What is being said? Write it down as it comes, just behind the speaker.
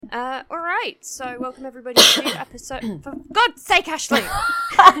All right, so welcome everybody to episode... For God's sake, Ashley!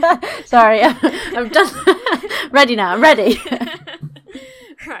 Sorry, I'm done. Ready now, I'm ready.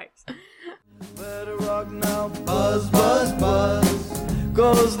 Right. Better rock now, buzz, buzz, buzz.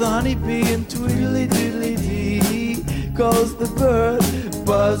 Goes the honeybee and twiddly diddly dee. Goes the bird,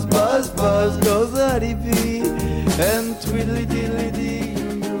 buzz, buzz, buzz. Goes the honeybee and twiddly diddly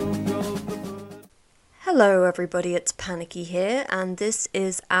dee. Goes the bird. Hello everybody, it's Panicky here, and this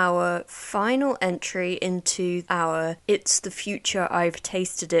is our final entry into our It's the Future, I've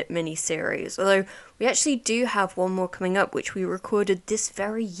Tasted It mini-series. Although we actually do have one more coming up, which we recorded this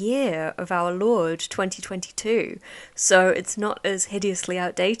very year of our Lord, 2022. So it's not as hideously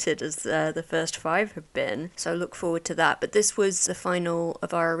outdated as the first 5 have been. So look forward to that. But this was the final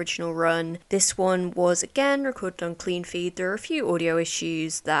of our original run. This one was, again, recorded on Clean Feed. There are a few audio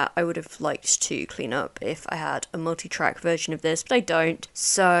issues that I would have liked to clean up if I had a multi-track version of this, but I don't.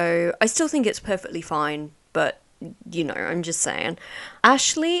 So I still think it's perfectly fine, but you know, I'm just saying.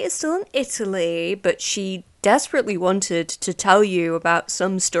 Ashley is still in Italy, but she desperately wanted to tell you about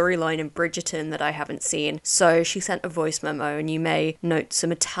some storyline in Bridgerton that I haven't seen. So she sent a voice memo, and you may note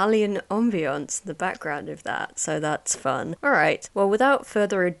some Italian ambience in the background of that. So that's fun. All right. Well, without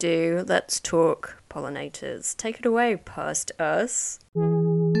further ado, let's talk pollinators. Take it away, past us.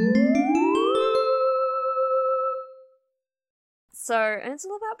 So, and it's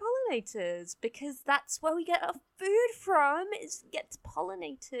all about pollinators, because that's where we get our food from. It gets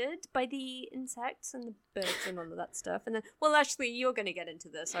pollinated by the insects and the birds and all of that stuff. And then, well, actually, you're going to get into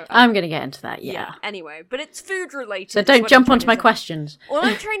this. I'm going to get into that, yeah. Anyway, but it's food related. So don't jump onto my questions. All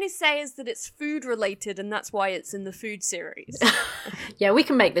I'm trying to say is that it's food related, and that's why it's in the food series. Yeah, we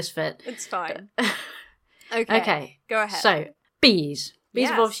can make this fit. It's fine. Okay. Go ahead. So, bees. Bees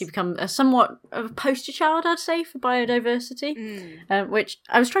have obviously become somewhat of a poster child, I'd say, for biodiversity, which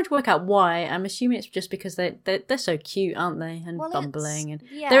I was trying to work out why. I'm assuming it's just because they're so cute, aren't they? And bumbling. And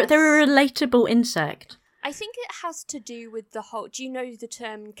they're a relatable insect. I think it has to do with the whole... Do you know the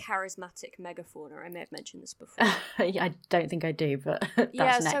term charismatic megafauna? I may have mentioned this before. I don't think I do, but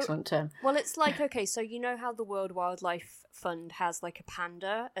that's an excellent term. Well, it's like, okay, so you know how the World Wildlife Fund has like a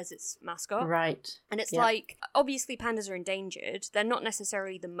panda as its mascot? Right. And it's like, obviously pandas are endangered. They're not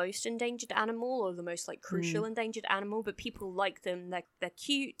necessarily the most endangered animal or the most like crucial endangered animal, but people like them. They're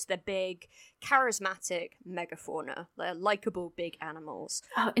cute, they're big, charismatic megafauna. They're likable big animals.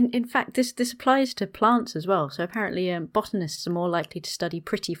 Oh, in fact, this applies to plants as well. So apparently botanists are more likely to study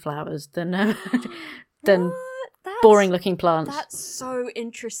pretty flowers than boring-looking plants. That's so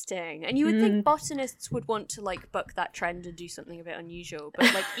interesting. And you would think botanists would want to, like, buck that trend and do something a bit unusual.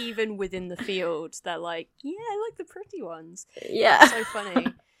 But, like, even within the field, they're like, yeah, I like the pretty ones. Yeah. That's so funny.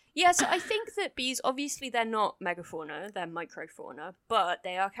 Yeah, so I think that bees, obviously they're not megafauna, they're microfauna, but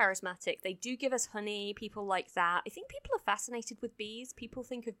they are charismatic. They do give us honey, people like that. I think people are fascinated with bees. People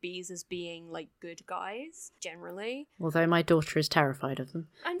think of bees as being, like, good guys, generally. Although my daughter is terrified of them.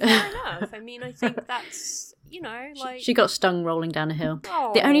 And fair enough. I mean, I think that's, you know, like... She got stung rolling down a hill.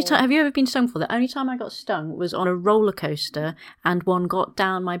 Oh. The only time... Have you ever been stung before? The only time I got stung was on a roller coaster, and one got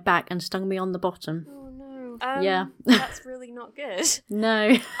down my back and stung me on the bottom. Oh, no. Yeah. That's really not good.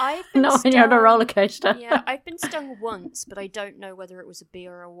 No. I've been Not when you're on a roller coaster. Yeah, I've been stung once, but I don't know whether it was a bee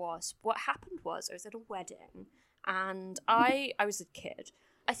or a wasp. What happened was I was at a wedding, and I was a kid.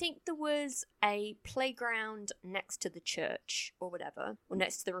 I think there was a playground next to the church or whatever, or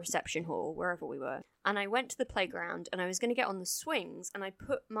next to the reception hall, wherever we were. And I went to the playground and I was going to get on the swings, and I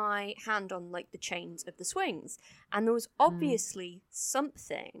put my hand on like the chains of the swings. And there was obviously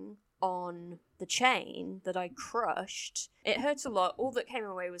something on the chain that I crushed. It hurt a lot. All that came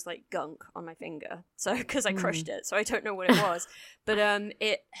away was like gunk on my finger. So, because I crushed it, so I don't know what it was. But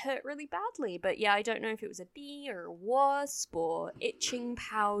it hurt really badly. But yeah, I don't know if it was a bee or a wasp or itching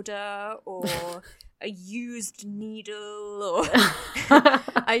powder or a used needle or...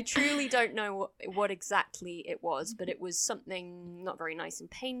 I truly don't know what exactly it was, but it was something not very nice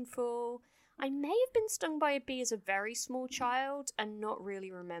and painful. I may have been stung by a bee as a very small child and not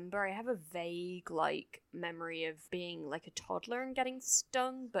really remember. I have a vague, like, memory of being, like, a toddler and getting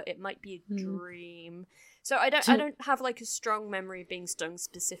stung, but it might be a dream. So I don't have, like, a strong memory of being stung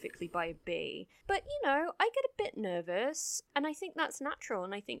specifically by a bee. But, you know, I get a bit nervous, and I think that's natural,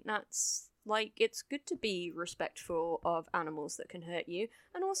 and I think that's... Like, it's good to be respectful of animals that can hurt you,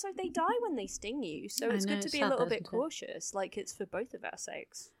 and also they die when they sting you, so it's good to be a little bit cautious, like it's for both of our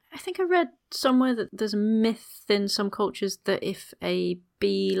sakes. I think I read somewhere that there's a myth in some cultures that if a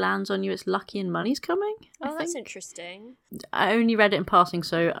bee lands on you, it's lucky and money's coming. Oh, that's interesting. I only read it in passing,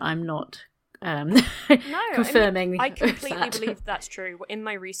 so I'm not confirming. I completely that. believe that's true. In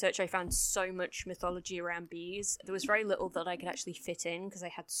my research, I found so much mythology around bees. There was very little that I could actually fit in because I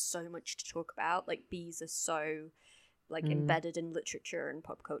had so much to talk about. Like, bees are so embedded in literature and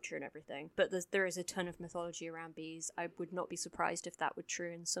pop culture and everything. But there is a ton of mythology around bees. I would not be surprised if that were true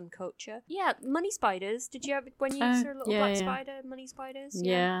in some culture. Yeah, money spiders. Did you ever, when you saw a little black spider, money spiders?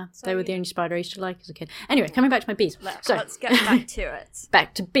 Yeah, so, they were the only spider I used to like as a kid. Anyway, coming back to my bees. Let's get back to it.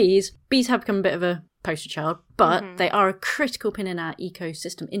 Back to bees. Bees have become a bit of a poster child, but they are a critical pin in our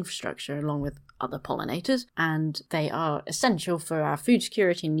ecosystem infrastructure along with other pollinators, and they are essential for our food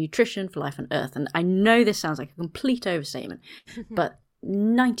security and nutrition for life on Earth. And I know this sounds like a complete overstatement, but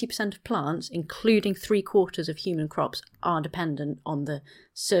 90% of plants, including 3/4 of human crops, are dependent on the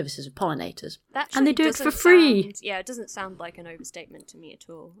services of pollinators. And they do it for free. It doesn't sound like an overstatement to me at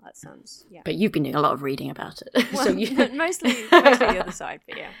all. That sounds, But you've been doing a lot of reading about it. Well, mostly the other side,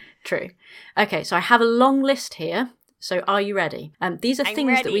 but yeah. True. Okay, so I have a long list here. So are you ready? These are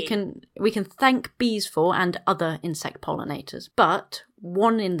things that we can thank bees for and other insect pollinators. But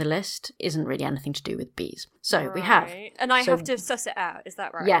one in the list isn't really anything to do with bees. So we have... And I have to suss it out, is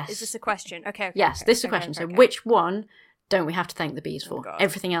that right? Yes. Is this a question? Okay. Yes, this is a question. So which one don't we have to thank the bees for? God.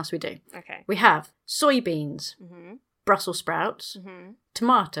 Everything else we do. Okay. We have soybeans, Brussels sprouts,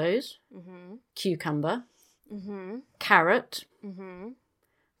 tomatoes, cucumber, carrot,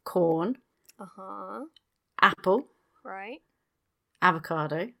 corn, apple, right,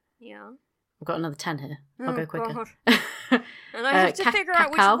 avocado. Yeah. I've got another 10 here. I'll go quicker. And I have to figure out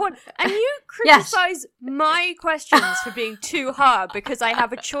which cacao. one. And you criticise my questions for being too hard because I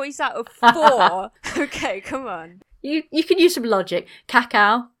have a choice out of 4. Okay, come on. You can use some logic.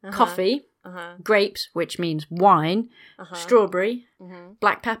 Cacao, coffee, grapes, which means wine, strawberry,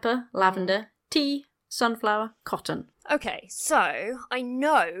 black pepper, lavender, tea, sunflower, cotton. Okay, so I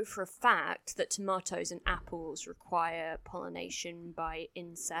know for a fact that tomatoes and apples require pollination by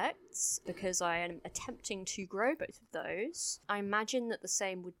insects because I am attempting to grow both of those. I imagine that the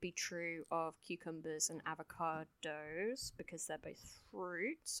same would be true of cucumbers and avocados because they're both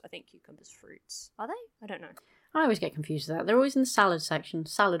fruits. I think cucumbers fruits. Are they? I don't know. I always get confused with that. They're always in the salad section,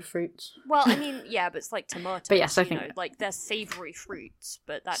 salad fruits. Well, I mean, yeah, but it's like tomatoes. But yes, I think they're savoury fruits,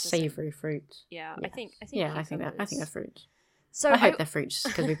 but that doesn't... savoury fruits. Yeah, yes. I think I think they're fruits. So I hope they're fruits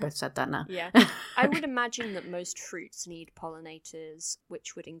because we've both said that now. Yeah, I would imagine that most fruits need pollinators,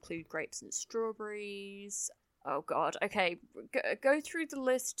 which would include grapes and strawberries. Oh God. Okay, go through the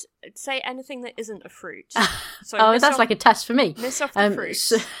list. Say anything that isn't a fruit. So that's like a test for me. Miss off the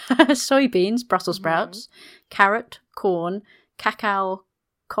fruits. Soybeans, Brussels sprouts, carrot, corn, cacao,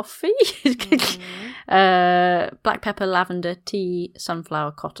 coffee, black pepper, lavender, tea,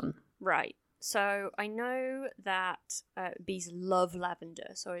 sunflower, cotton. Right. So I know that bees love lavender,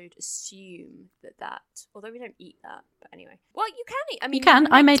 so I'd assume that, although we don't eat that, but anyway. Well, you can eat. I mean, you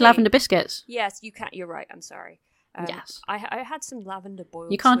can. I made lavender biscuits. Yes, you can. You're right. I'm sorry. Yes. I had some lavender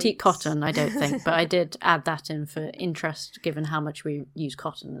boiled. You can't sweets. eat cotton, I don't think, but I did add that in for interest, given how much we use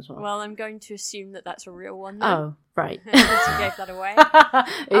cotton as well. Well, I'm going to assume that that's a real one. Then. Oh, right. Since you gave that away.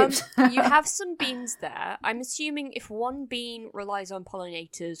 Oops. You have some beans there. I'm assuming if one bean relies on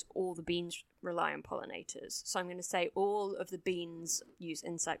pollinators, all the beans rely on pollinators. So I'm going to say all of the beans use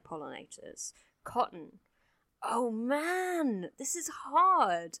insect pollinators. Cotton. Oh man, this is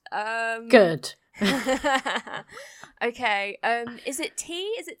hard. Good. Okay. Is it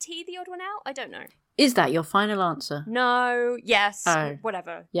tea? Is it tea the odd one out? I don't know. Is that your final answer? No. Yes. Oh.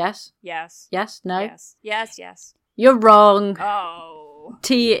 Whatever. Yes? Yes. Yes? No? Yes. Yes. Yes. You're wrong. Oh.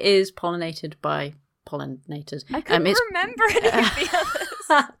 Tea is pollinated by pollinators. I couldn't remember any of the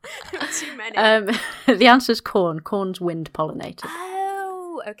others. Too many. The answer is corn. Corn's wind pollinated.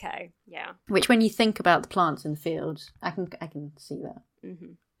 Oh, okay. Yeah. Which, when you think about the plants in the fields, I can see that.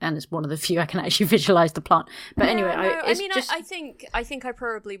 Mm-hmm. And it's one of the few I can actually visualize the plant. But anyway, I think I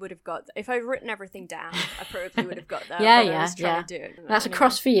probably would have got if I'd written everything down. I probably would have got that. Yeah. To do it. That's a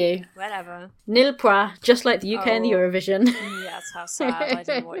cross for you. Whatever. Nil point, just like the UK and the Eurovision. Yes, how sad. I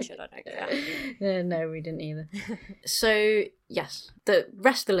didn't watch it. I don't care. No, we didn't either. So yes, the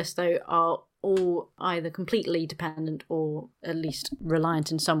rest of the list though are all either completely dependent or at least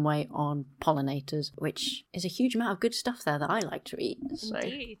reliant in some way on pollinators, which is a huge amount of good stuff there that I like to eat. So.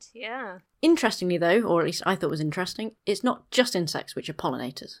 Indeed, yeah. Interestingly though, or at least I thought was interesting, it's not just insects which are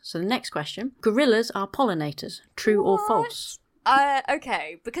pollinators. So the next question, gorillas are pollinators, true or false?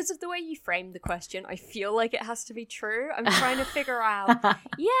 Okay, because of the way you framed the question, I feel like it has to be true. I'm trying to figure out.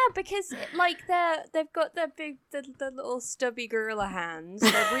 Yeah, because like they've got their big, the little stubby gorilla hands.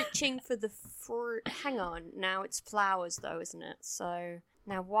 They're reaching for the fruit. Hang on, now it's flowers though, isn't it? So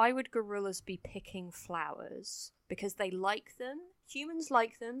Now, why would gorillas be picking flowers? Because they like them. Humans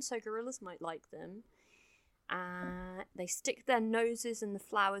like them, so gorillas might like them. They stick their noses in the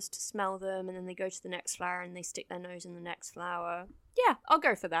flowers to smell them, and then they go to the next flower and they stick their nose in the next flower. Yeah, I'll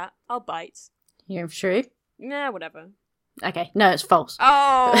go for that. I'll bite. You're sure? Nah, whatever. Okay, no, it's false.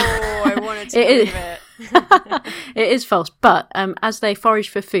 Oh, I wanted to believe it. It is false, but as they forage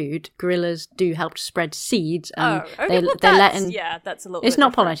for food, gorillas do help to spread seeds. And they're letting, that's a little. It's bit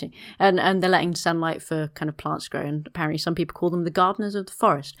not different. pollinating, and they're letting sunlight for kind of plants grow. And apparently, some people call them the gardeners of the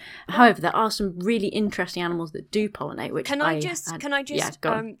forest. However, there are some really interesting animals that do pollinate. Which Can I just? Yeah,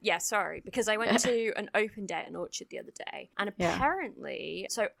 go on. Sorry, because I went to an open day at an orchard the other day, and apparently,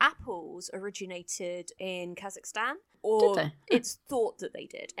 so apples originated in Kazakhstan. Or Did they? It's thought that they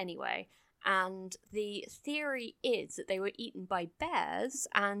did anyway. And the theory is that they were eaten by bears,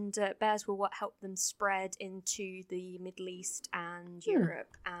 and bears were what helped them spread into the Middle East and Europe.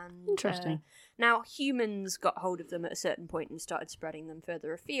 And Interesting. Now humans got hold of them at a certain point and started spreading them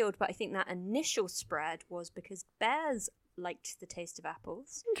further afield, but I think that initial spread was because bears liked the taste of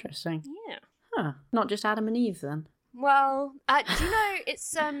apples. Interesting. Yeah. Huh. Not just Adam and Eve then. Well, do you know,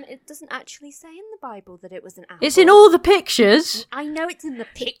 it's it doesn't actually say in the Bible that it was an apple. It's in all the pictures. I know it's in the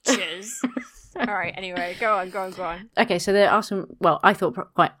pictures. All right, anyway, go on. Okay, so there are some, well, I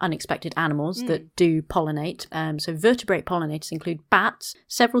thought quite unexpected animals that do pollinate. So vertebrate pollinators include bats,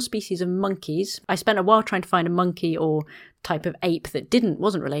 several species of monkeys. I spent a while trying to find a monkey or type of ape that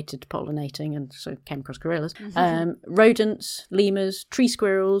wasn't related to pollinating, and so came across gorillas. Rodents, lemurs, tree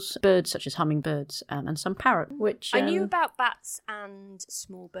squirrels, birds such as hummingbirds, and some parrot, which... I knew about bats and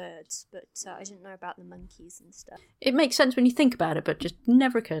small birds, but I didn't know about the monkeys and stuff. It makes sense when you think about it, but just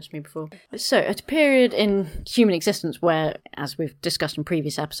never occurred to me before. So, at a period in human existence where, as we've discussed in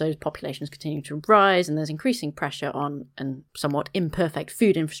previous episodes, populations continue to rise and there's increasing pressure on and somewhat imperfect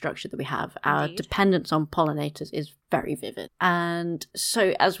food infrastructure that we have, our dependence on pollinators is very vivid. And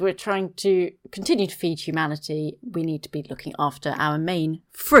so as we're trying to continue to feed humanity, we need to be looking after our main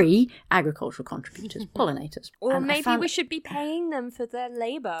free agricultural contributors, pollinators. Or maybe we should be paying them for their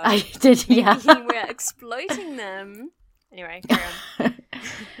labour. I did, yeah. We're exploiting them. Anyway, carry on.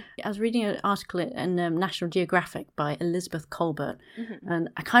 I was reading an article in National Geographic by Elizabeth Colbert, and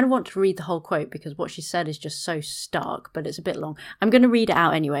I kind of want to read the whole quote because what she said is just so stark, but it's a bit long. I'm going to read it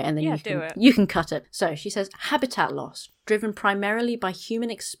out anyway, and then you can cut it. So she says, habitat loss, driven primarily by human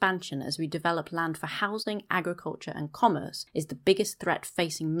expansion as we develop land for housing, agriculture and commerce, is the biggest threat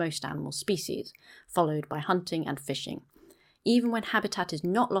facing most animal species, followed by hunting and fishing. Even when habitat is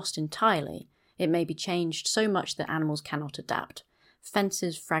not lost entirely, it may be changed so much that animals cannot adapt.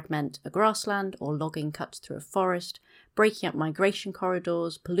 Fences fragment a grassland or logging cuts through a forest, breaking up migration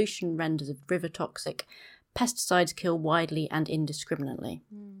corridors, pollution renders a river toxic, pesticides kill widely and indiscriminately.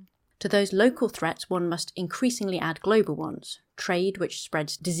 To those local threats, one must increasingly add global ones, trade which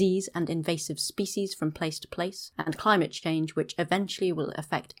spreads disease and invasive species from place to place, and climate change which eventually will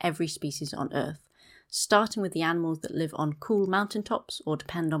affect every species on Earth, starting with the animals that live on cool mountaintops or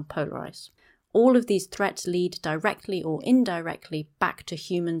depend on polar ice. All of these threats lead directly or indirectly back to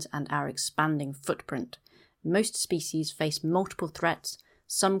humans and our expanding footprint. Most species face multiple threats.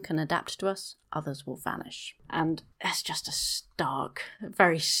 Some can adapt to us, others will vanish. And that's just a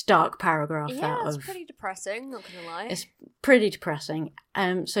very stark paragraph. Yeah, it's pretty depressing, not going to lie. It's pretty depressing.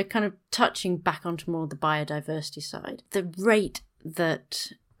 So kind of touching back onto more of the biodiversity side. The rate that,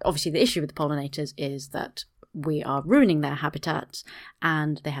 obviously the issue with the pollinators is that we are ruining their habitats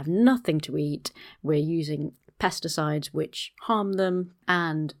and they have nothing to eat. We're using pesticides which harm them,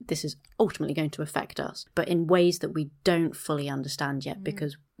 and this is ultimately going to affect us, but in ways that we don't fully understand yet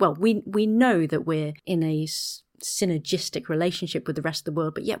because, well, we know that we're in a synergistic relationship with the rest of the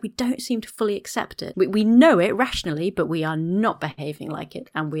world, but yet we don't seem to fully accept it. We know it rationally, but we are not behaving like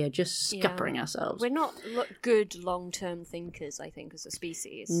it, and we are just scuppering ourselves. We're not good long-term thinkers, I think, as a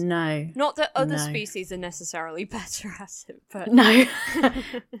species. No. Not that other species are necessarily better at it, but... No.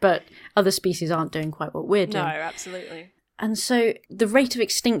 But other species aren't doing quite what we're doing. No, absolutely. And so the rate of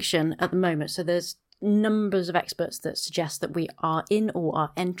extinction at the moment, so there's numbers of experts that suggest that we are in or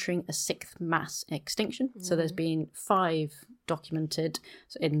are entering a sixth mass extinction. So there's been 5 documented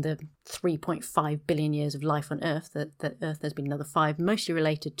in the 3.5 billion years of life on Earth. That Earth, there's been another 5, mostly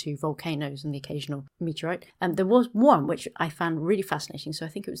related to volcanoes and the occasional meteorite. And there was one which I found really fascinating. So I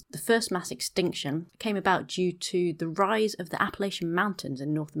think it was the first mass extinction came about due to the rise of the Appalachian Mountains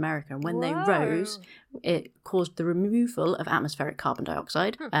in North America. And when they rose, it caused the removal of atmospheric carbon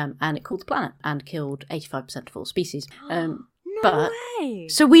dioxide, and it cooled the planet and killed 85% of all species. way.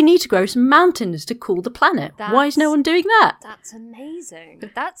 So we need to grow some mountains to cool the planet. Why is no one doing that? That's amazing.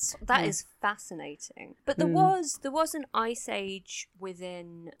 That is fascinating. But there was an ice age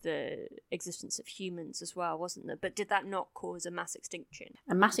within the existence of humans as well, wasn't there? But did that not cause a mass extinction?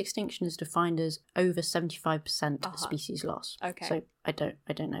 A mass extinction is defined as over 75% species loss. Okay. So I don't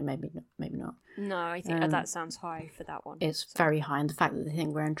know. Maybe not. No, I think that sounds high for that one. It's very high, and the fact that they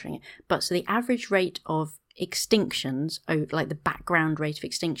think we're entering it. But so the average rate of extinctions, like the background rate of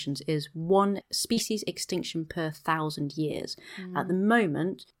extinctions, is 1 species extinction per 1,000 years. At the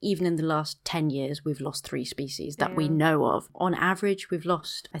moment, even in the last 10 years, we've lost 3 species that we know of. On average, we've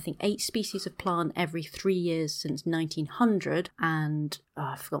lost, I think, 8 species of plant every 3 years since 1900, and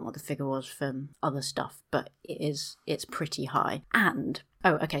I forgot what the figure was for other stuff, but it's pretty high. And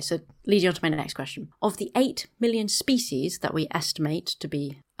so leading on to my next question. Of the 8 million species that we estimate to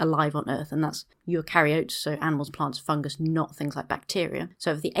be alive on Earth, and that's eukaryotes, so animals, plants, fungus, not things like bacteria.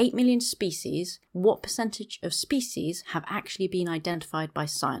 So of the 8 million species, what percentage of species have actually been identified by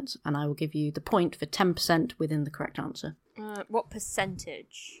science? And I will give you the point for 10% within the correct answer. What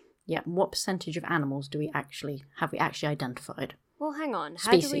percentage? Yeah, what percentage of animals have we actually identified? Well, hang on.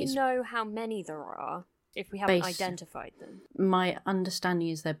 Species. How do we know how many there are if we haven't identified them? My understanding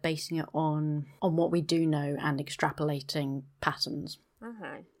is they're basing it on what we do know and extrapolating patterns.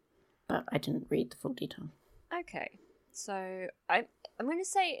 Okay. But I didn't read the full detail. Okay. So I'm going to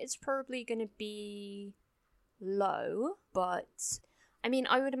say it's probably going to be low, but I mean,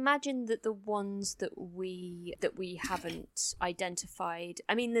 I would imagine that the ones that we haven't identified,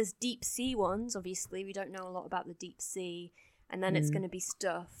 I mean, there's deep sea ones, obviously. We don't know a lot about the deep sea. And then it's going to be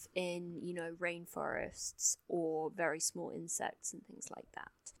stuff in, rainforests or very small insects and things like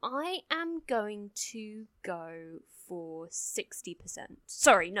that. I am going to go for 60%.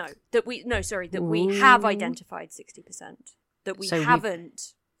 Sorry, no. That we have identified 60%. That we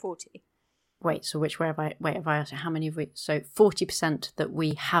haven't 40%. Wait, so which way have I asked? How many have we? So 40% that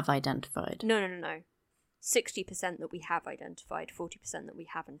we have identified. No. 60% that we have identified, 40% that we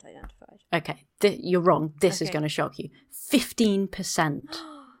haven't identified. Okay, you're wrong. This is going to shock you. 15%.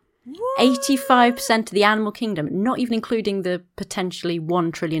 85% of the animal kingdom, not even including the potentially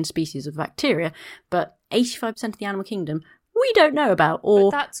 1 trillion species of bacteria, but 85% of the animal kingdom we don't know about,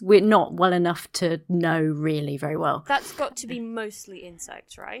 or we're not well enough to know really very well. That's got to be mostly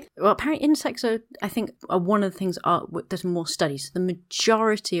insects, right? Well, apparently insects are one of the things there's more studies. The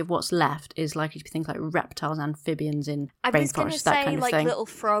majority of what's left is likely to be things like reptiles, amphibians in rainforests, that kind of thing. Like little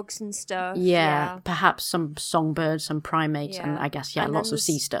frogs and stuff. Yeah, perhaps some songbirds, some primates, and I guess, and lots of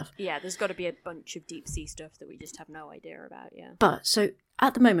sea stuff. Yeah, there's got to be a bunch of deep sea stuff that we just have no idea about, yeah. But, so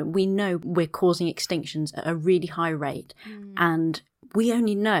at the moment, we know we're causing extinctions at a really high rate, and we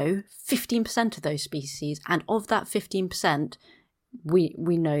only know 15% of those species, and of that 15%, we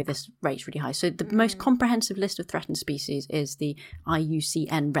know this rate's really high. So the most comprehensive list of threatened species is the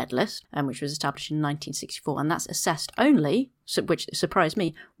IUCN Red List, which was established in 1964, and that's assessed only, which surprised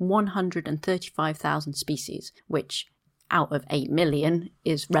me, 135,000 species, which out of 8 million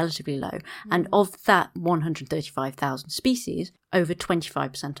is relatively low. And of that 135,000 species, over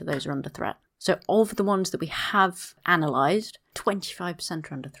 25% of those are under threat. So of the ones that we have analysed, 25%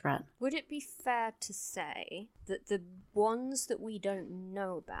 are under threat. Would it be fair to say that the ones that we don't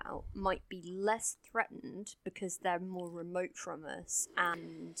know about might be less threatened because they're more remote from us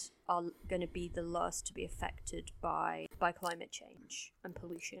and are going to be the last to be affected by climate change and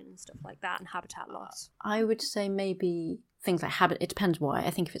pollution and stuff like that, and habitat loss? I would say maybe things like it depends why. I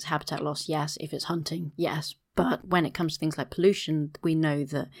think if it's habitat loss, yes. If it's hunting, yes. But when it comes to things like pollution, we know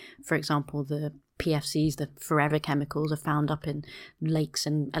that, for example, the PFCs, the forever chemicals, are found up in lakes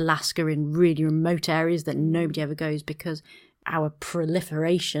in Alaska in really remote areas that nobody ever goes because our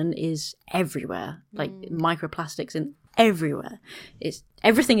proliferation is everywhere. Like microplastics in everywhere.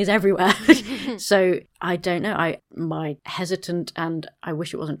 Everything is everywhere. So I don't know. My hesitant, and I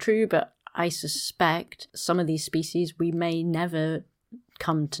wish it wasn't true, but I suspect some of these species we may never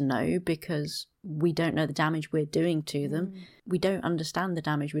come to know because we don't know the damage we're doing to them. We don't understand the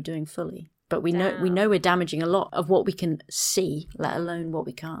damage we're doing fully. But we know we're damaging a lot of what we can see, let alone what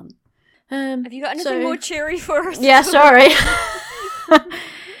we can't. Have you got anything more cheery for us? Yeah, sorry.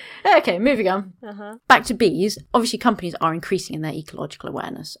 Okay, moving on. Back to bees. Obviously, companies are increasing in their ecological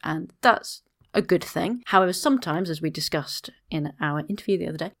awareness, and that's a good thing. However, sometimes, as we discussed in our interview the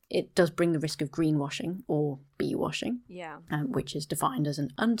other day, it does bring the risk of greenwashing or bee washing, which is defined as an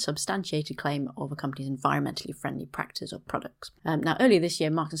unsubstantiated claim of a company's environmentally friendly practices or products. Now, earlier this year,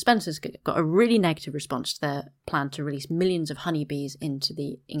 Marks and Spencer's got a really negative response to their plan to release millions of honeybees into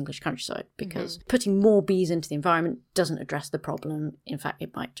the English countryside, because putting more bees into the environment doesn't address the problem. In fact,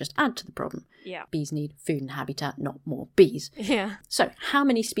 it might just add to the problem. Yeah. Bees need food and habitat, not more bees. Yeah. So, how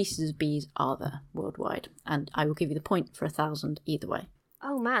many species of bees are there worldwide? And I will give you the point for 1,000 either way.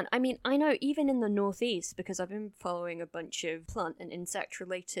 Oh man, I mean, I know even in the Northeast, because I've been following a bunch of plant and insect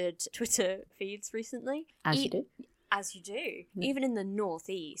related Twitter feeds recently. As you do. As you do. Yeah. Even in the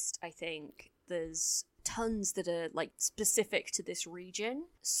Northeast, I think there's tons that are like specific to this region.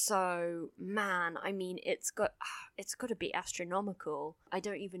 So man, I mean, it's got to be astronomical. I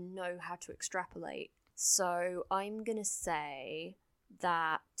don't even know how to extrapolate. So I'm gonna say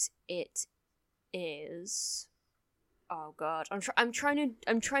that it is. Oh god, I'm trying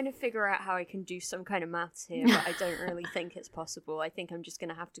to figure out how I can do some kind of maths here, but I don't really think it's possible. I think I'm just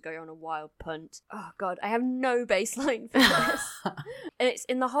gonna have to go on a wild punt. Oh god, I have no baseline for this. And it's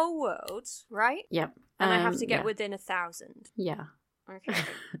in the whole world, right? Yep. And I have to get within 1,000. Yeah. Okay.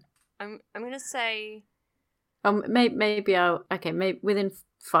 I'm gonna say. Maybe within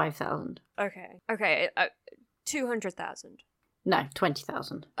 5,000. Okay. 200,000. No,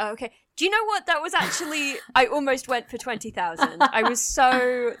 20,000. Okay. Do you know what? That was actually... I almost went for 20,000. I was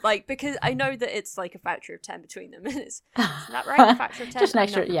so... because I know that it's like a factor of 10 between them. Isn't that right? A factor of 10? Just an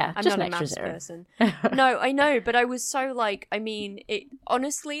extra, I'm just not an a extra maths zero. person. No, I know, but I was so it...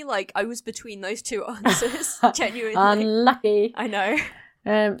 Honestly, I was between those two answers. Genuinely. Unlucky. I know.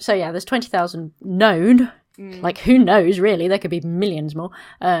 There's 20,000 known. Who knows, really? There could be millions more.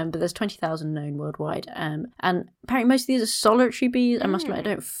 But there's 20,000 known worldwide. And apparently most of these are solitary bees. I must admit, I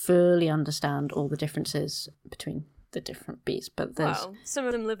don't fully understand all the differences between the different bees. But there's... Well, some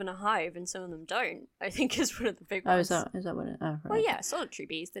of them live in a hive and some of them don't, I think is one of the big ones. Oh, is that what it... Oh, right. Well, yeah, solitary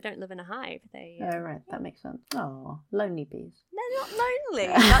bees, they don't live in a hive. They. Oh, right, that makes sense. Oh, lonely bees. They're not lonely.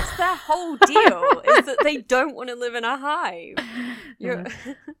 That's their whole deal, is that they don't want to live in a hive.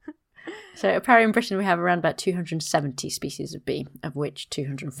 So apparently in Britain we have around about 270 species of bee, of which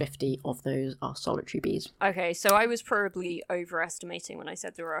 250 of those are solitary bees. Okay, so I was probably overestimating when I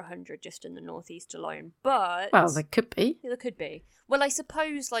said there were 100 just in the northeast alone, but... Well, there could be. Yeah, there could be. Well, I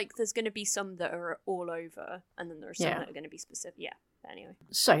suppose there's going to be some that are all over, and then there are some that are going to be specific. Yeah, anyway.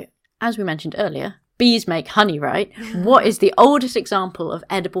 So, as we mentioned earlier, bees make honey, right? What is the oldest example of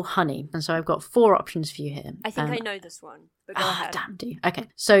edible honey? And so I've got 4 options for you here. I think I know this one, but go ahead. Damn, do you? Okay,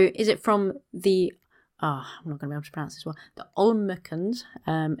 so is it from the... I'm not going to be able to pronounce this well. The Olmecans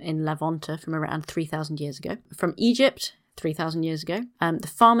in Levante from around 3,000 years ago. From Egypt, 3,000 years ago.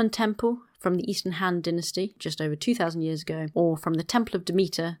 The Farman Temple from the Eastern Han Dynasty, just over 2,000 years ago. Or from the Temple of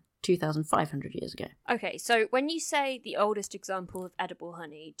Demeter, 2,500 years ago. Okay, so when you say the oldest example of edible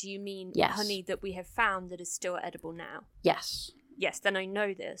honey, do you mean honey that we have found that is still edible now? Yes. Yes, then I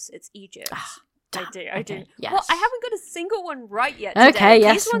know this. It's Egypt. Damn. I do. Yes. Well, I haven't got a single one right yet today. Okay,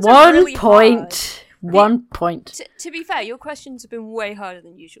 yes, These ones 1 are really point. Hard. 1 point. To be fair, your questions have been way harder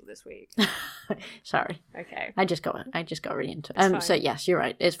than usual this week. Sorry. Okay. I just got really into it. So yes, you're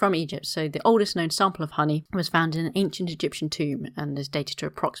right. It's from Egypt. So the oldest known sample of honey was found in an ancient Egyptian tomb and is dated to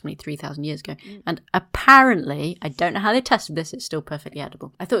approximately 3,000 years ago. And apparently, I don't know how they tested this, it's still perfectly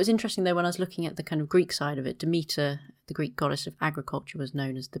edible. I thought it was interesting though when I was looking at the kind of Greek side of it, Demeter, the Greek goddess of agriculture, was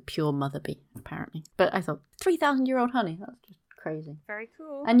known as the pure mother bee, apparently. But I thought, 3,000-year-old honey, that's just crazy. Very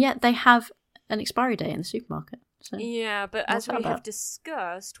cool. And yet they have an expiry date in the supermarket. So yeah, but as we have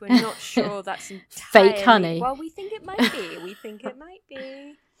discussed, we're not sure that's entirely... Fake honey. Well, we think it might be.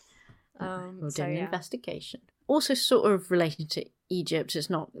 We'll do an investigation. Also sort of relating to Egypt,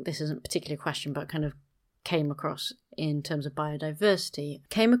 this isn't a particular question, but kind of came across in terms of biodiversity,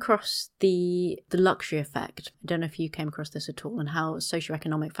 came across the luxury effect. I don't know if you came across this at all, and how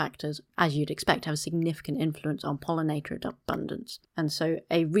socioeconomic factors, as you'd expect, have a significant influence on pollinator abundance. And so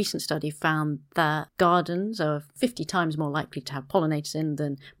a recent study found that gardens are 50 times more likely to have pollinators in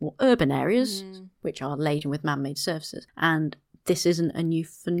than more urban areas, which are laden with man-made surfaces. And this isn't a new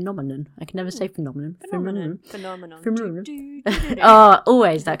phenomenon. I can never say phenomenon. Phenomenon.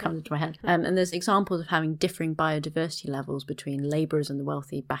 Always that comes into my head. And there's examples of having differing biodiversity levels between labourers and the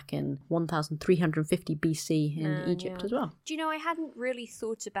wealthy back in 1350 BC in Egypt as well. Do you know, I hadn't really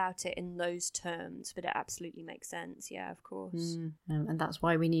thought about it in those terms, but it absolutely makes sense. Yeah, of course. And that's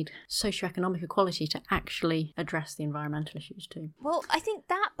why we need socioeconomic equality to actually address the environmental issues too. Well, I think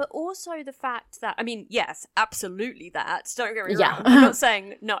that, but also the fact that, I mean, yes, absolutely that. Don't get me very wrong. I'm not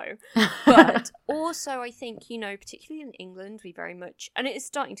saying no. But also, I think, particularly in England, we very much, and it is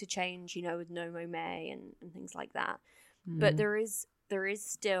starting to change, with No Mow May and things like that. But there is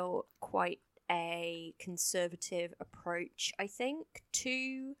still quite a conservative approach, I think,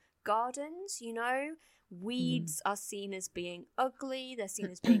 to gardens. Weeds are seen as being ugly, they're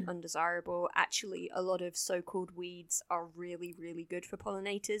seen as being undesirable. Actually, a lot of so-called weeds are really, really good for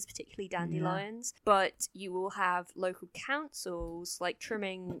pollinators, particularly dandelions. But you will have local councils like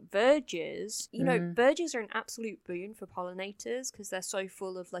trimming verges. Verges are an absolute boon for pollinators because they're so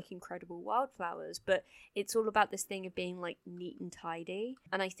full of incredible wildflowers. But it's all about this thing of being neat and tidy.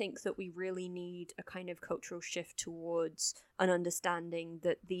 And I think that we really need a kind of cultural shift towards an understanding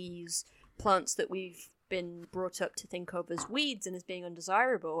that these plants that we've been brought up to think of as weeds and as being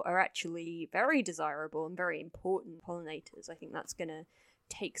undesirable are actually very desirable and very important pollinators. I think that's going to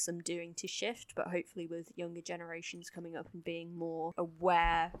take some doing to shift, but hopefully with younger generations coming up and being more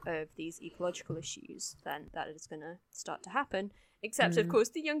aware of these ecological issues, then that is going to start to happen. Except, of course,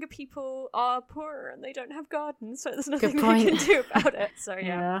 the younger people are poorer and they don't have gardens, so there's nothing they can do about it. So,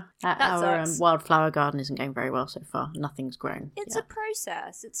 yeah. Our wildflower garden isn't going very well so far. Nothing's grown. It's a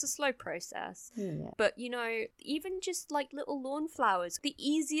process. It's a slow process. Yeah. But, even just little lawn flowers, the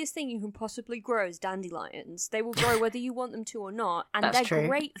easiest thing you can possibly grow is dandelions. They will grow whether you want them to or not, and they're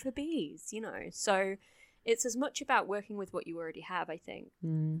great for bees, So it's as much about working with what you already have, I think.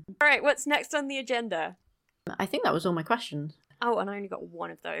 All right, what's next on the agenda? I think that was all my questions. Oh, and I only got one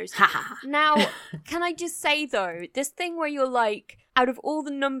of those. Now, can I just say, though, this thing where you're out of all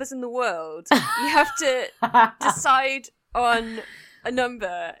the numbers in the world, you have to decide on a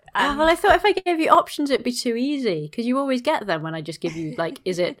number. Well, I thought if I gave you options, it'd be too easy, because you always get them when I just give you,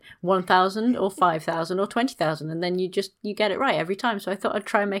 is it 1,000 or 5,000 or 20,000? And then you get it right every time. So I thought I'd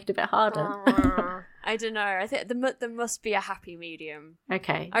try and make it a bit harder. I don't know. I think there must be a happy medium.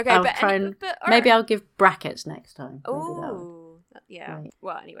 Okay. I'll try and maybe I'll give brackets next time. Oh. Yeah. Right.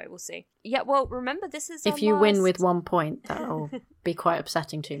 Well, anyway, we'll see. Yeah. Well, remember, this is if you win with 1 point, that'll be quite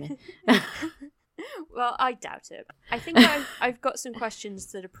upsetting to me. Well, I doubt it. I think I've got some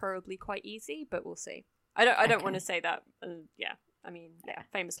questions that are probably quite easy, but we'll see. I don't want to say that. Yeah. I mean,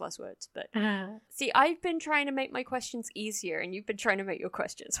 famous last words. But see, I've been trying to make my questions easier, and you've been trying to make your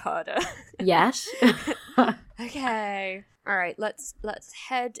questions harder. Yes. Okay. All right. Let's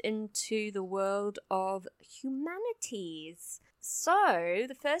head into the world of humanities. So,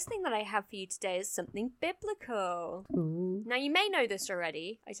 the first thing that I have for you today is something biblical. Ooh. Now, you may know this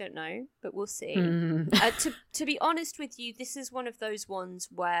already. I don't know, but we'll see. To be honest with you, this is one of those ones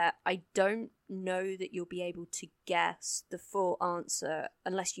where I don't know that you'll be able to guess the full answer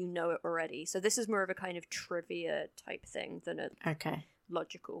unless you know it already. So, this is more of a kind of trivia type thing than a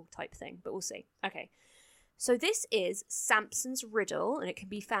logical type thing, but we'll see. Okay. So this is Samson's riddle, and it can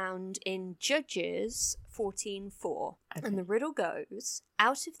be found in Judges 14:4. Okay. And the riddle goes,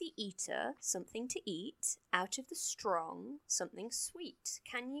 out of the eater, something to eat, out of the strong, something sweet.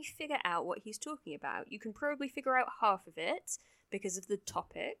 Can you figure out what he's talking about? You can probably figure out half of it because of the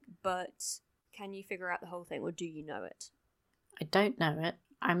topic, but can you figure out the whole thing, or do you know it? I don't know it.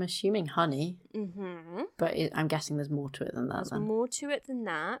 I'm assuming honey, but I'm guessing there's more to it than that. There's more to it than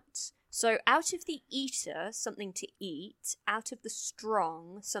that. So, out of the eater, something to eat. Out of the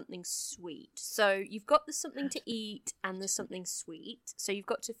strong, something sweet. So, you've got the something to eat and the something sweet. So, you've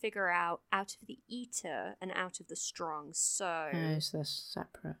got to figure out of the eater and out of the strong. So they're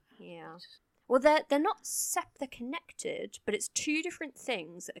separate. Yeah. Well, they're not separate. They're connected, but it's two different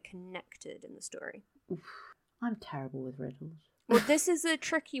things that are connected in the story. Oof. I'm terrible with riddles. Well, this is a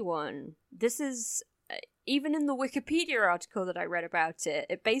tricky one. This is... Even in the Wikipedia article that I read about it,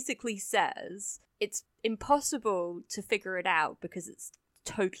 it basically says it's impossible to figure it out because it's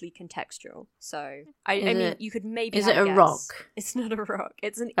totally contextual. So, I mean, you could maybe Is it a rock? It's not a rock.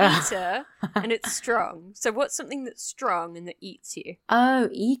 It's an eater, and it's strong. So what's something that's strong and that eats you? Oh,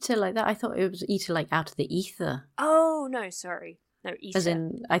 eater like that? I thought it was eater like out of the ether. Oh, no, sorry. No, eater. As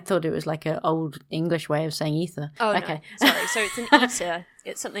in, I thought it was like an old English way of saying ether. Oh, okay. No. Sorry. So it's an eater.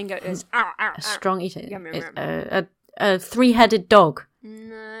 It's something that goes... A strong eater. A three-headed dog.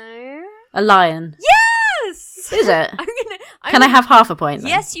 No. A lion. Yes! Is it? Can I have half a point then?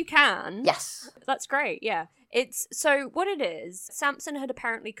 Yes, you can. Yes. That's great, yeah. So what it is, Samson had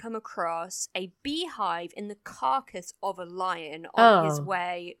apparently come across a beehive in the carcass of a lion on his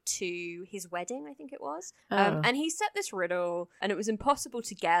way to his wedding, I think it was. And he set this riddle, and it was impossible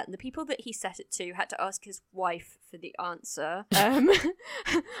to get. And the people that he set it to had to ask his wife for the answer.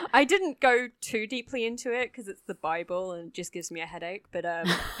 I didn't go too deeply into it because it's the Bible and it just gives me a headache. But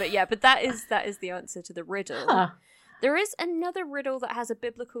that is the answer to the riddle. Huh. There is another riddle that has a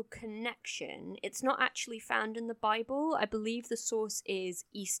biblical connection. It's not actually found in the Bible. I believe the source is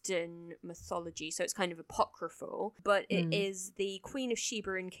Eastern mythology, so it's kind of apocryphal. But it is the Queen of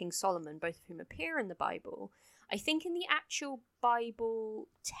Sheba and King Solomon, both of whom appear in the Bible. I think in the actual Bible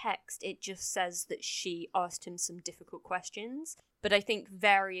text, it just says that she asked him some difficult questions. But I think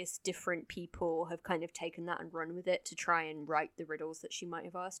various different people have kind of taken that and run with it to try and write the riddles that she might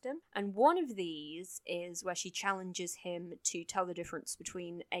have asked him. And one of these is where she challenges him to tell the difference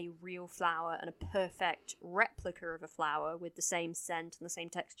between a real flower and a perfect replica of a flower with the same scent and the same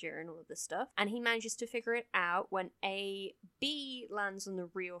texture and all of this stuff. And he manages to figure it out when a bee lands on the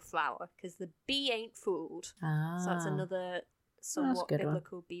real flower, because the bee ain't fooled. So that's another somewhat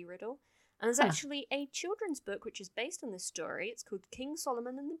biblical bee riddle. And there's actually a children's book which is based on this story. It's called King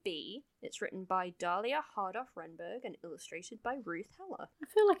Solomon and the Bee. It's written by Dahlia Hardolf-Renberg and illustrated by Ruth Heller. I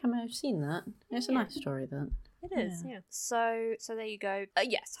feel like I may have seen that. It's a nice story, then. It is, yeah. So there you go.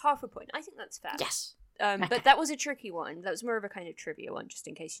 Yes, half a point. I think that's fair. Yes. Okay. But that was a tricky one. That was more of a kind of trivia one, just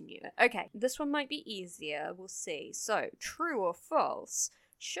in case you knew it. Okay, this one might be easier. We'll see. So, true or false?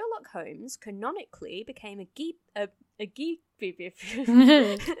 Sherlock Holmes canonically became a geek. Let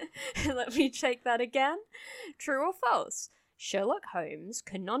me check that again. True or false? Sherlock Holmes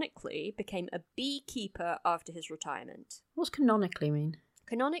canonically became a beekeeper after his retirement. What's canonically mean?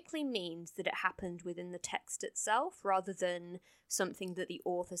 Canonically means that it happened within the text itself, rather than something that the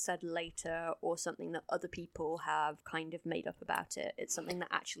author said later or something that other people have kind of made up about it. It's something that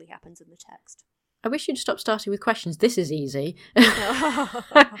actually happens in the text. I wish you'd stop starting with questions. This is easy.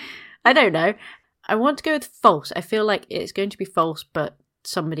 I don't know. I want to go with false. I feel like it's going to be false, but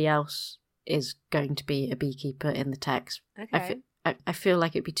somebody else is going to be a beekeeper in the text. Okay. I feel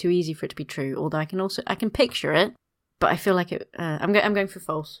like it'd be too easy for it to be true. Although I can picture it, but I feel like it. I'm going for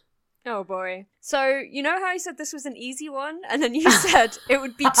false. Oh boy. So you know how I said this was an easy one, and then you said it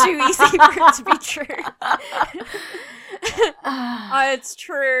would be too easy for it to be true. It's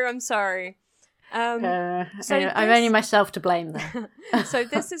true. I'm sorry. I'm only myself to blame there. So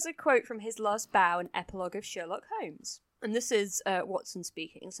this is a quote from his last bow and epilogue of Sherlock Holmes. And this is Watson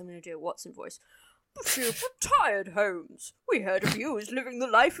speaking, so I'm going to do a Watson voice. But you're tired, Holmes. We heard of you as living the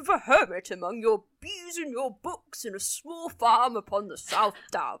life of a hermit among your bees and your books in a small farm upon the South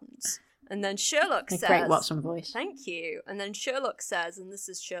Downs. And then Sherlock says... Great Watson voice. Thank you. And then Sherlock says, and this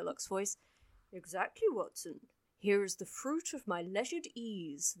is Sherlock's voice, exactly, Watson. Here is the fruit of my leisured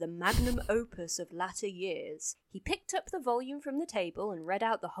ease, the magnum opus of latter years. He picked up the volume from the table and read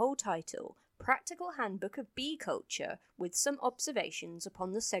out the whole title, Practical Handbook of Bee Culture, with some observations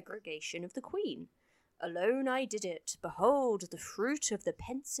upon the segregation of the queen. Alone I did it. Behold, the fruit of the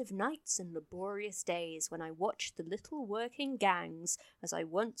pensive nights and laborious days when I watched the little working gangs, as I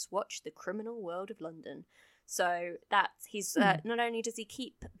once watched the criminal world of London. So that's he's not only does he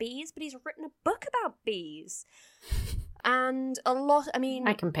keep bees, but he's written a book about bees. And a lot, I mean...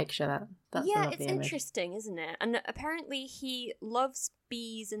 I can picture that. That's it's interesting, isn't it? And apparently he loves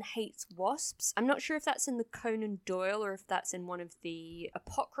bees and hates wasps. I'm not sure if that's in the Conan Doyle or if that's in one of the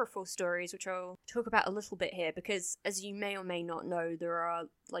apocryphal stories, which I'll talk about a little bit here, because as you may or may not know, there are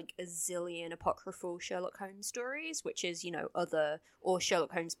like a zillion apocryphal Sherlock Holmes stories, which is, or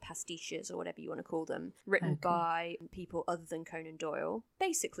Sherlock Holmes pastiches, or whatever you want to call them, written by people other than Conan Doyle.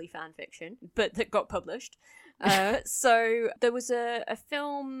 Basically fan fiction, but that got published. So there was a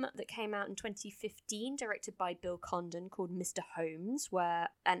film that came out in 2015 directed by Bill Condon called Mr. Holmes, where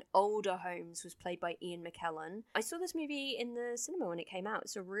an older Holmes was played by Ian McKellen. I saw this movie in the cinema when it came out.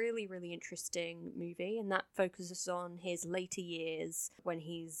 It's a really, really interesting movie, and that focuses on his later years when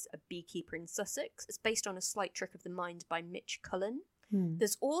he's a beekeeper in Sussex. It's based on A Slight Trick of the Mind by Mitch Cullen.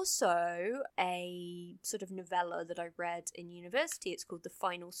 There's also a sort of novella that I read in university. It's called The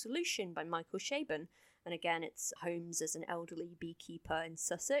Final Solution by Michael Chabon. And again, it's Holmes as an elderly beekeeper in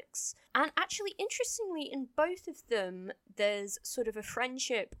Sussex. And actually, interestingly, in both of them, there's sort of a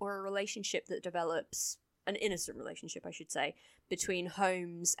friendship or a relationship that develops, an innocent relationship, I should say, between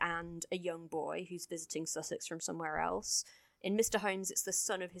Holmes and a young boy who's visiting Sussex from somewhere else. In Mr. Holmes, it's the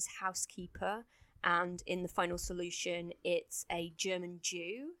son of his housekeeper. And in The Final Solution, it's a German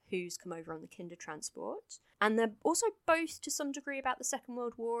Jew who's come over on the Kindertransport. And they're also both to some degree about the Second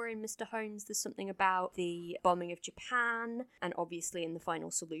World War. In Mr. Holmes, there's something about the bombing of Japan. And obviously in The Final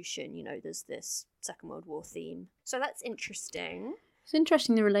Solution, there's this Second World War theme. So that's interesting. It's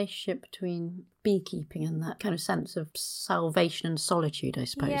interesting, the relationship between beekeeping and that kind of sense of salvation and solitude, I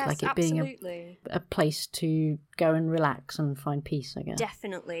suppose. Yes, like it absolutely. being a place to go and relax and find peace, I guess.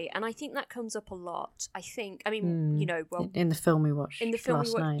 Definitely. And I think that comes up a lot. In the film we watched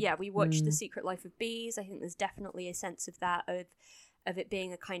last night. Yeah, we watched The Secret Life of Bees. I think there's definitely a sense of that, of it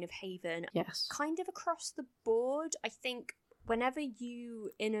being a kind of haven. Yes. Kind of across the board. I think whenever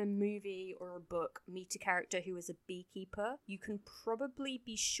you, in a movie or a book, meet a character who is a beekeeper, you can probably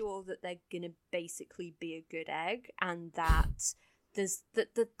be sure that they're going to basically be a good egg, and that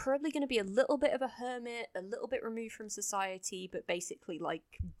they're probably going to be a little bit of a hermit, a little bit removed from society, but basically like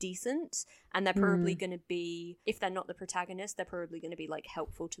decent. And they're probably going to be, if they're not the protagonist, they're probably going to be like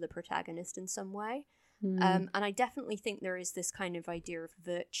helpful to the protagonist in some way. And I definitely think there is this kind of idea of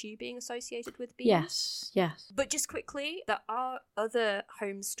virtue being associated with bees. Yes. But just quickly, there are other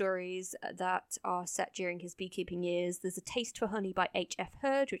Holmes stories that are set during his beekeeping years. There's A Taste for Honey by H.F.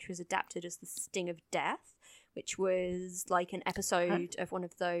 Hurd, which was adapted as The Sting of Death, which was like an episode of one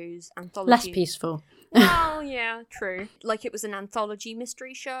of those anthology... Less peaceful. Well, yeah, true. Like it was an anthology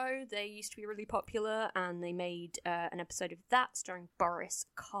mystery show. They used to be really popular, and they made an episode of that starring Boris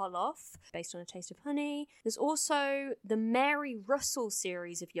Karloff, based on A Taste of Honey. There's also the Mary Russell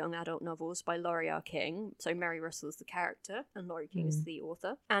series of young adult novels by Laurie R. King. So Mary Russell is the character, and Laurie King is the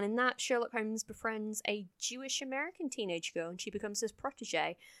author. And in that, Sherlock Holmes befriends a Jewish-American teenage girl, and she becomes his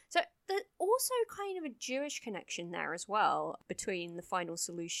protege. So there's also kind of a Jewish connection there as well, between The Final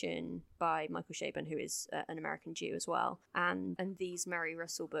Solution by Michael Chabon, who is an American Jew as well, and these Mary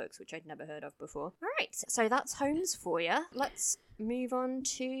Russell books, which I'd never heard of before. All right, so that's Holmes for you. Let's move on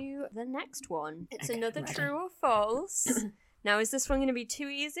to the next one. It's another true or false. Now, is this one going to be too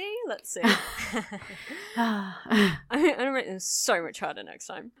easy? Let's see. I'm going to make this so much harder next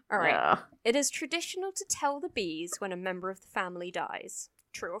time. All right. Yeah. It is traditional to tell the bees when a member of the family dies.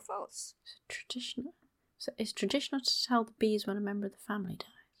 True or false? Traditional. So it's traditional to tell the bees when a member of the family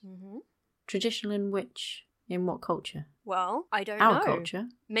dies. Mm-hmm. Traditional in which? In what culture? Well, I don't know. Our culture.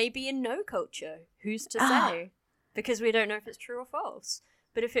 Maybe in no culture. Who's to say? Because we don't know if it's true or false.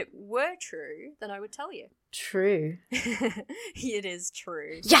 But if it were true, then I would tell you. True. It is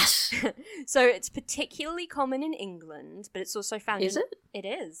true. Yes! So it's particularly common in England, but it's also found Is it? It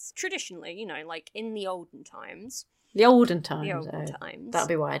is. Traditionally, like in the olden times. The olden times. The olden times. That'd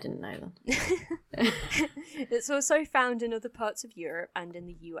be why I didn't know them. It's also found in other parts of Europe and in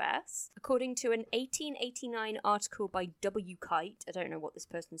the US. According to an 1889 article by W. Kite, I don't know what this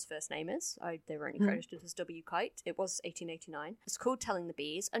person's first name is. They were only credited as W. Kite. It was 1889. It's called Telling the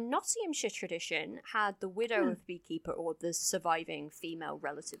Bees. A Nottinghamshire tradition had the widow of a beekeeper, or the surviving female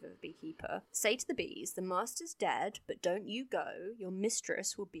relative of a beekeeper, say to the bees, "The master's dead, but don't you go. Your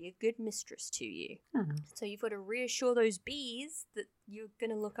mistress will be a good mistress to you." So you've got to reassure those bees that you're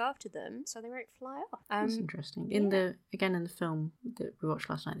going to look after them so they won't fly off. That's interesting. In the film that we watched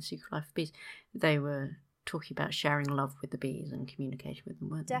last night, The Secret Life of Bees, they were talking about sharing love with the bees and communicating with them,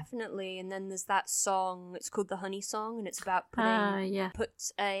 weren't they? Definitely. And then there's that song, it's called The Honey Song, and it's about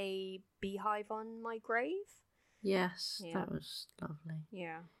put a beehive on my grave. Yes, that was lovely.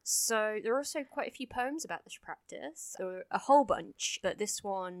 Yeah. So there are also quite a few poems about this practice. There are a whole bunch, but this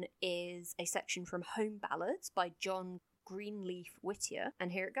one is a section from Home Ballads by John Greenleaf Whittier,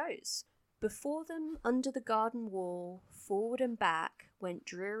 and here it goes. Before them, under the garden wall, forward and back, went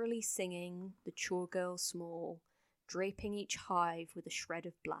drearily singing the chore girl small, draping each hive with a shred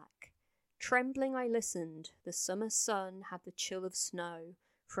of black. Trembling I listened, the summer sun had the chill of snow,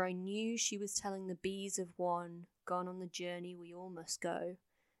 for I knew she was telling the bees of one, gone on the journey we all must go.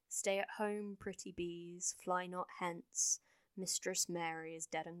 Stay at home, pretty bees, fly not hence, Mistress Mary is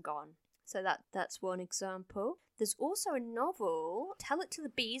dead and gone. So that's one example. There's also a novel, Tell It to the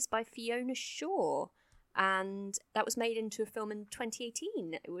Bees by Fiona Shaw, and that was made into a film in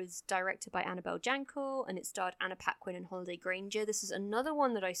 2018. It was directed by Annabelle Jankel, and it starred Anna Paquin and Holliday Grainger. This is another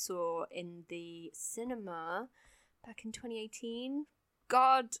one that I saw in the cinema back in 2018.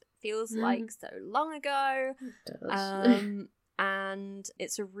 God, feels like so long ago. It does. And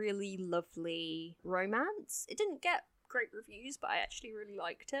it's a really lovely romance. It didn't get great reviews, but I actually really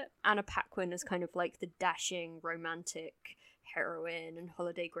liked it. Anna Paquin is kind of like the dashing romantic heroine, and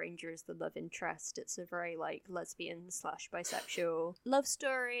Holliday Grainger is the love interest. It's a very like lesbian/bisexual love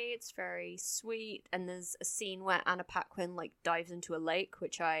story. It's very sweet, and there's a scene where Anna Paquin like dives into a lake,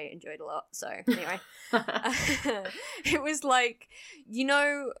 which I enjoyed a lot. So anyway, it was like, you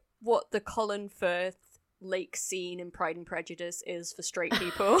know what the Colin Firth lake scene in Pride and Prejudice is for straight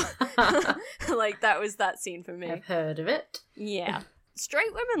people? Like that was that scene for me. I've heard of it. Yeah.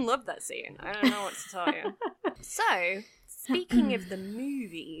 Straight women love that scene. I don't know what to tell you. So, speaking of the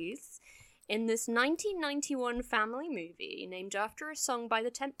movies, in this 1991 family movie named after a song by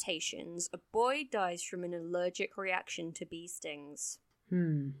The Temptations, a boy dies from an allergic reaction to bee stings.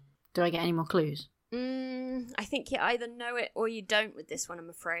 Do I get any more clues? I think you either know it or you don't with this one, I'm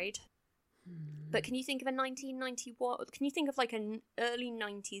afraid. But can you think of a 1991... Can you think of like an early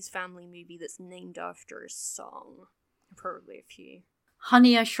 90s family movie that's named after a song? Probably a few.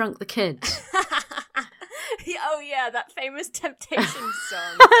 Honey, I Shrunk the Kids. Oh yeah, that famous Temptations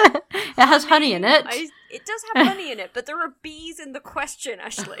song. It has honey in it. It does have honey in it, but there are bees in the question,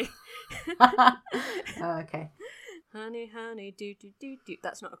 Ashley. Oh, okay. Honey, honey, do, do, do, do.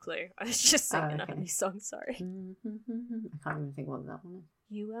 That's not a clue. I was just singing a honey song, sorry. I can't even think what that one is.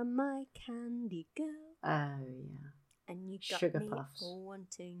 You are my candy girl. Oh, yeah. And you got Sugar me Puffs.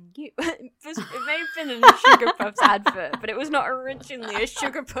 wanting you. It may have been in a Sugar Puffs advert, but it was not originally a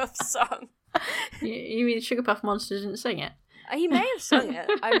Sugar Puffs song. You mean Sugar Puff Monster didn't sing it? He may have sung it.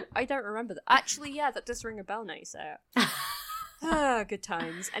 I don't remember that. Actually, yeah, that does ring a bell now you say it. Ah, good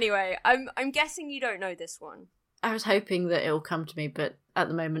times. Anyway, I'm guessing you don't know this one. I was hoping that it'll come to me, but at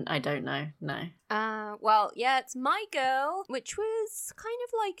the moment I don't know. No. Well, yeah, it's My Girl, which was kind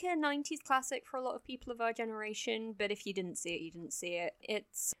of like a 90s classic for a lot of people of our generation, but if you didn't see it, you didn't see it.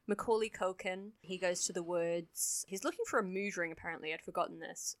 It's Macaulay Culkin. He goes to the woods. He's looking for a mood ring, apparently. I'd forgotten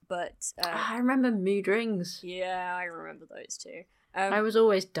this, but... I remember mood rings. Yeah, I remember those too. I was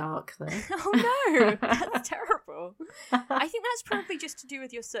always dark, though. Oh no, that's terrible. I think that's probably just to do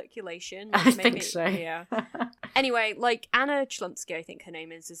with your circulation. Like, I think so. Yeah. Anyway, like Anna Chlumsky, I think her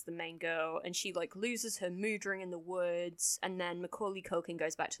name is the main girl, and she like loses her mood ring in the woods, and then Macaulay Culkin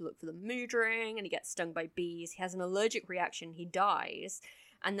goes back to look for the mood ring, and he gets stung by bees. He has an allergic reaction. He dies.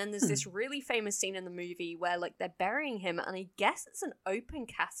 And then there's this really famous scene in the movie where like they're burying him, and I guess it's an open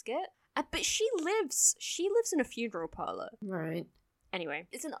casket. But she lives in a funeral parlor. Right. Anyway,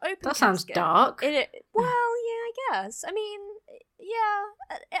 it's an open That sounds casket. dark. Well, yeah, I guess. I mean,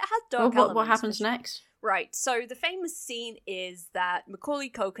 yeah, it has dark elements. What happens next? Right, so the famous scene is that Macaulay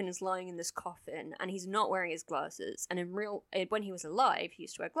Culkin is lying in this coffin, and he's not wearing his glasses. And when he was alive, he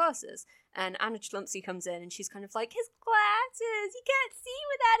used to wear glasses. And Anna Chlumsky comes in, and she's kind of like, his glasses! He can't see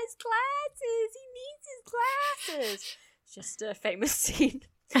without his glasses! He needs his glasses! It's just a famous scene.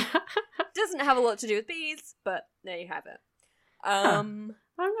 Doesn't have a lot to do with bees, but there you have it. I'm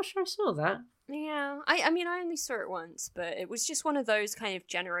not sure I saw that. Yeah, I mean, I only saw it once, but it was just one of those kind of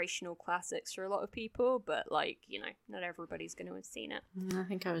generational classics for a lot of people, but, like, you know, not everybody's going to have seen it. I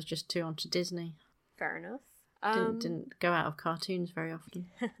think I was just too onto Disney. Fair enough. Didn't go out of cartoons very often.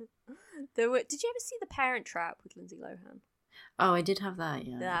 Did you ever see The Parent Trap with Lindsay Lohan? Oh, I did have that,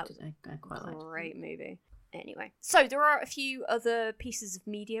 yeah. That I quite liked it. Great movie. Anyway, so there are a few other pieces of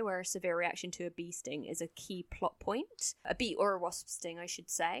media where a severe reaction to a bee sting is a key plot point. A bee or a wasp sting, I should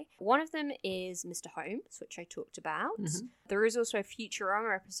say. One of them is Mr. Holmes, which I talked about. Mm-hmm. There is also a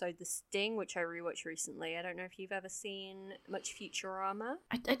Futurama episode, The Sting, which I rewatched recently. I don't know if you've ever seen much Futurama.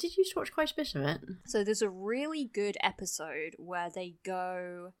 I did used to watch quite a bit of it. So there's a really good episode where they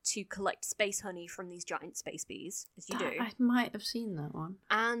go to collect space honey from these giant space bees, as you do. I might have seen that one.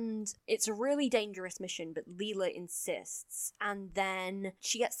 And it's a really dangerous mission, but Leela insists, and then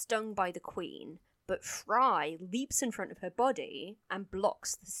she gets stung by the queen, but Fry leaps in front of her body and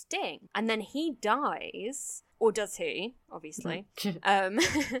blocks the sting, and then he dies, or does he, obviously.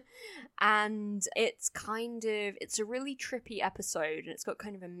 And it's a really trippy episode, and it's got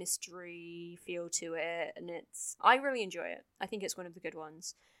kind of a mystery feel to it, and I really enjoy it. I think it's one of the good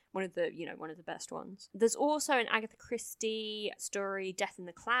ones. One of the best ones. There's also an Agatha Christie story, Death in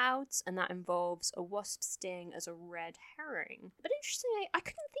the Clouds, and that involves a wasp sting as a red herring. But interestingly, I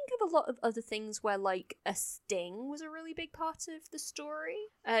couldn't think of a lot of other things where, like, a sting was a really big part of the story.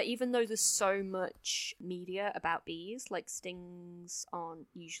 Even though there's so much media about bees, like, stings aren't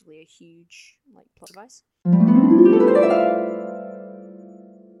usually a huge, like, plot device.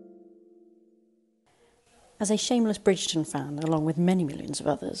 As a shameless Bridgerton fan, along with many millions of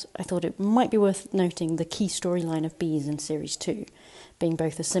others, I thought it might be worth noting the key storyline of bees in Series 2, being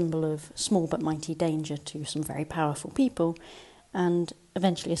both a symbol of small but mighty danger to some very powerful people, and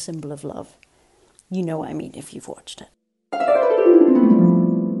eventually a symbol of love. You know what I mean if you've watched it.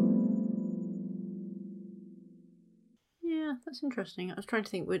 Yeah, that's interesting. I was trying to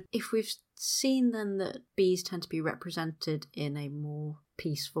think, if we've seen then that bees tend to be represented in a more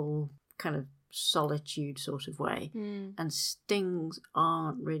peaceful kind of solitude sort of way, and stings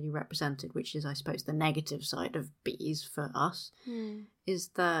aren't really represented, which is, I suppose, the negative side of bees for us,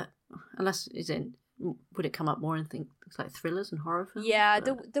 is that, unless would it come up more in things like thrillers and horror films? Yeah,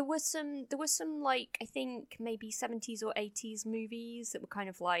 there was some like, I think maybe 70s or 80s movies that were kind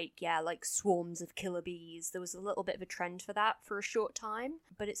of like, like swarms of killer bees. There was a little bit of a trend for that for a short time,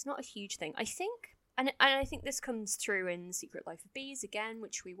 but it's not a huge thing. I think, and I think this comes through in Secret Life of Bees again,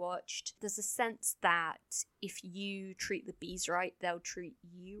 which we watched. There's a sense that if you treat the bees right, they'll treat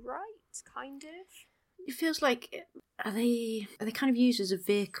you right, kind of. It feels like are they kind of used as a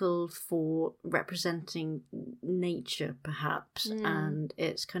vehicle for representing nature, perhaps, and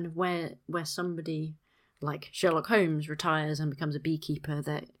it's kind of where somebody like Sherlock Holmes retires and becomes a beekeeper,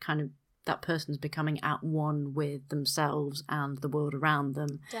 that person's becoming at one with themselves and the world around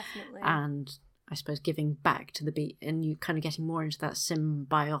them. Definitely. And I suppose giving back to the bee, and you kind of getting more into that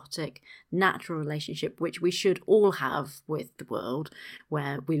symbiotic, natural relationship, which we should all have with the world,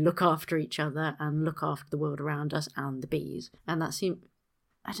 where we look after each other and look after the world around us and the bees. And that seems,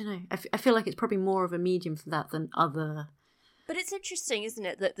 I don't know, I feel like it's probably more of a medium for that than other. But it's interesting, isn't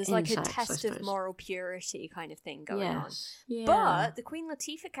it, that there's like insects, a test of moral purity kind of thing going on. Yeah. But the Queen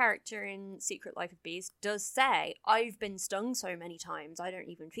Latifah character in Secret Life of Bees does say, I've been stung so many times, I don't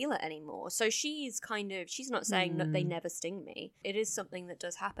even feel it anymore. So she's not saying that they never sting me. It is something that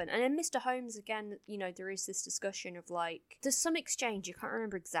does happen. And in Mr. Holmes, again, there is this discussion of like, there's some exchange, you can't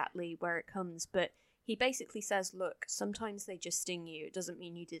remember exactly where it comes, but he basically says, look, sometimes they just sting you. It doesn't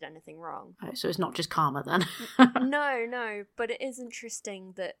mean you did anything wrong. Oh, so it's not just karma then? No. But it is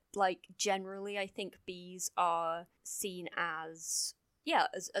interesting that, like, generally I think bees are seen as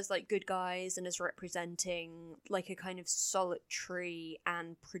like good guys and as representing like a kind of solitary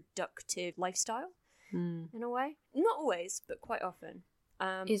and productive lifestyle in a way. Not always, but quite often.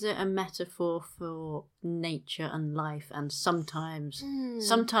 Is it a metaphor for nature and life? And sometimes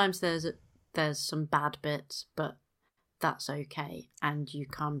there's some bad bits, but that's okay. And you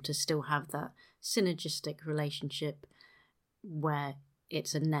come to still have that synergistic relationship where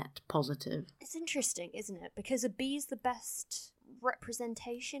it's a net positive. It's interesting, isn't it? Because a bee's the best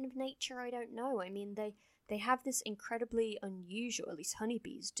representation of nature, I don't know. I mean, they have this incredibly unusual, at least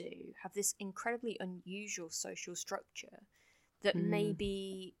honeybees do, have this incredibly unusual social structure that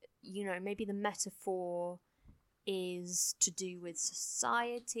maybe the metaphor is to do with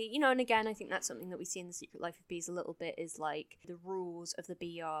society, and again I think that's something that we see in The Secret Life of Bees a little bit, is like the rules of the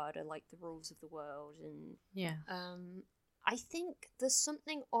bee yard are like the rules of the world. And I think there's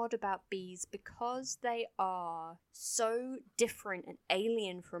something odd about bees because they are so different and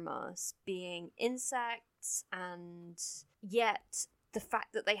alien from us, being insects, and yet the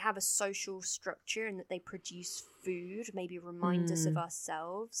fact that they have a social structure and that they produce food maybe reminds us of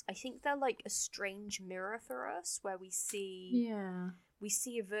ourselves. I think they're like a strange mirror for us, where we see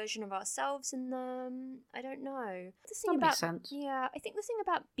a version of ourselves in them. I don't know. Makes sense. Yeah, I think the thing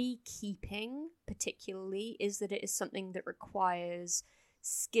about beekeeping particularly is that it is something that requires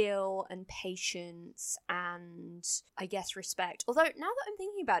skill and patience and, I guess, respect. Although, now that I'm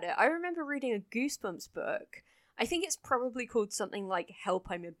thinking about it, I remember reading a Goosebumps book. I think it's probably called something like Help,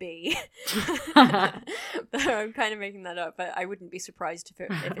 I'm a Bee. I'm kind of making that up, but I wouldn't be surprised if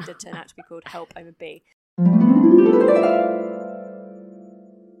it did turn out to be called Help, I'm a Bee.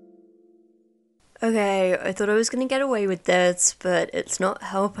 Okay, I thought I was going to get away with this, but it's not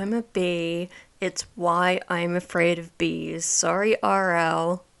Help, I'm a Bee. It's Why I'm Afraid of Bees. Sorry,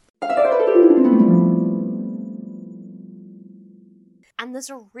 RL. And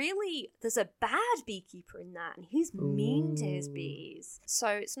there's a bad beekeeper in that, and he's mean to his bees. So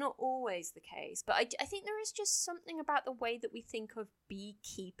it's not always the case. But I think there is just something about the way that we think of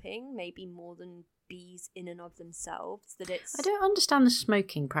beekeeping, maybe more than bees in and of themselves, that it's... I don't understand the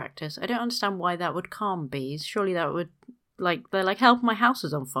smoking practice. I don't understand why that would calm bees. Surely that would, they're like, help, my house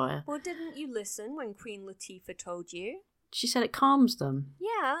is on fire. Well, didn't you listen when Queen Latifah told you? She said it calms them.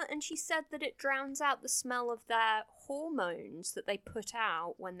 Yeah, and she said that it drowns out the smell of their hormones that they put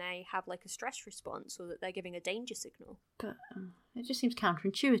out when they have like a stress response or that they're giving a danger signal. But it just seems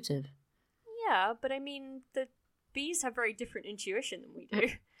counterintuitive. Yeah, but I mean, the bees have very different intuition than we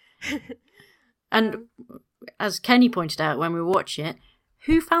do. And as Kenny pointed out when we watch it,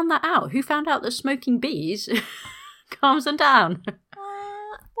 who found that out? Who found out that smoking bees calms them down?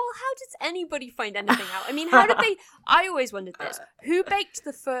 Well, how does anybody find anything out? I mean, how did they... I always wondered this. Who baked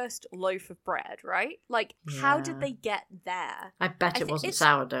the first loaf of bread, right? Like, how did they get there? I bet it wasn't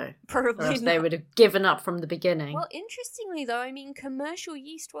sourdough. Probably not. They would have given up from the beginning. Well, interestingly, though, I mean, commercial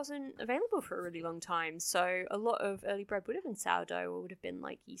yeast wasn't available for a really long time, so a lot of early bread would have been sourdough or would have been,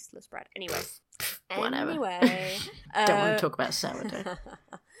 like, yeastless bread. Anyway. Whatever. Anyway. Don't want to talk about sourdough.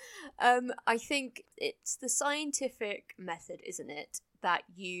 I think it's the scientific method, isn't it, that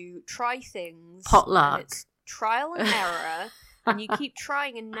you try things. Potluck. And it's trial and error. And you keep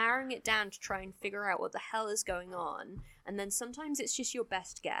trying and narrowing it down to try and figure out what the hell is going on. And then sometimes it's just your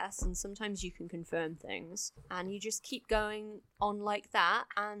best guess, and sometimes you can confirm things. And you just keep going on like that,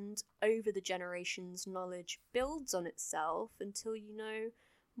 and over the generations, knowledge builds on itself until you know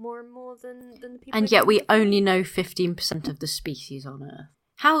more and more than the people. And yet we only know 15% of the species on Earth.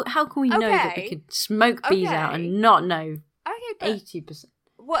 How can we know that we could smoke bees out and not know 80%?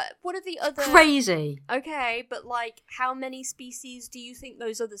 What are the other... Crazy. Okay, but like, how many species do you think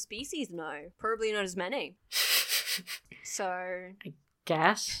those other species know? Probably not as many. So... I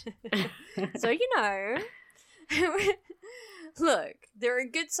guess. So, you know... Look, there are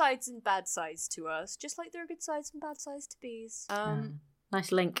good sides and bad sides to us, just like there are good sides and bad sides to bees.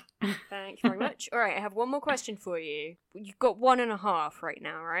 Nice link. Thank you very much. All right, I have one more question for you. You've got 1.5 right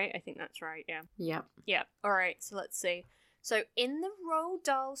now, right? I think that's right, yeah. Yep. Yeah. All right, so let's see. So in the Roald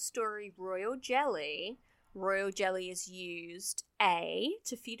Dahl story Royal Jelly is used A,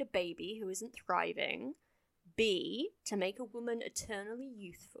 to feed a baby who isn't thriving, B, to make a woman eternally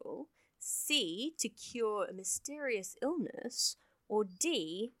youthful, C, to cure a mysterious illness, or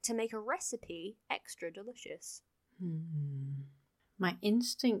D, to make a recipe extra delicious. My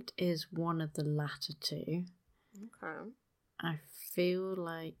instinct is one of the latter two. Okay. I feel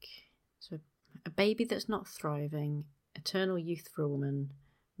like a baby that's not thriving, eternal youth for a woman,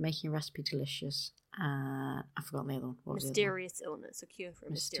 making a recipe delicious, I've forgotten the other one. What mysterious illness, a cure for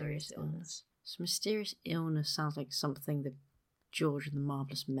a mysterious illness. So mysterious illness sounds like something that George and the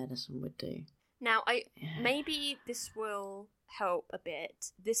Marvellous Medicine would do. Now, maybe this will help a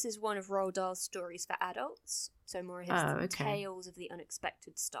bit. This is one of Roald Dahl's stories for adults, so more his Tales of the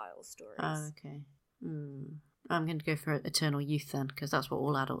Unexpected style stories. Oh, okay. I'm going to go for eternal youth then, because that's what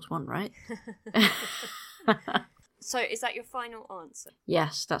all adults want, right? So, is that your final answer?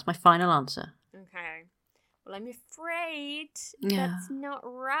 Yes, that's my final answer. Okay. Well, I'm afraid that's not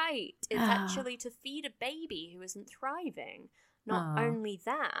right. It's actually to feed a baby who isn't thriving. Not only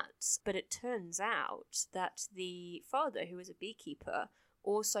that, but it turns out that the father, who was a beekeeper,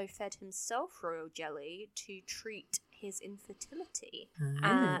 also fed himself royal jelly to treat his infertility.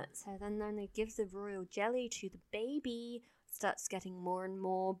 So then they give the royal jelly to the baby, starts getting more and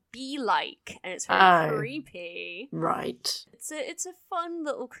more bee-like, and it's very creepy. Right. It's a fun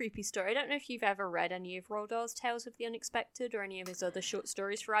little creepy story. I don't know if you've ever read any of Roald Dahl's Tales of the Unexpected or any of his other short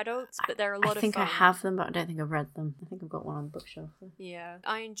stories for adults, but they're a lot of fun. I think I have them, but I don't think I've read them. I think I've got one on the bookshelf. Yeah,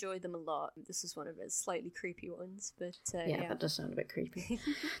 I enjoy them a lot. This is one of his slightly creepy ones, but yeah, that does sound a bit creepy.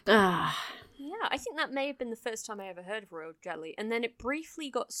 Yeah, I think that may have been the first time I ever heard of royal jelly, and then it briefly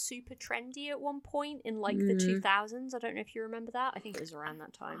got super trendy at one point in like the 2000s. I don't know if you remember that. I think it was around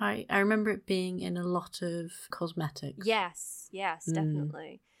that time. I remember it being in a lot of cosmetics. Yes,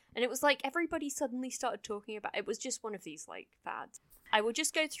 definitely. And it was like everybody suddenly started talking about it. It was just one of these like fads. I will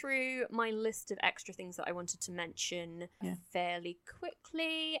just go through my list of extra things that I wanted to mention fairly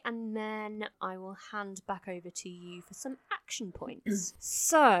quickly, and then I will hand back over to you for some action points.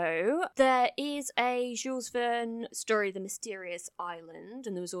 So, there is a Jules Verne story, The Mysterious Island,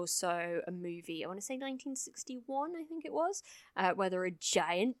 and there was also a movie, I want to say 1961, I think it was, where there are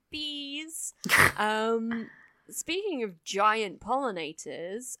giant bees. Speaking of giant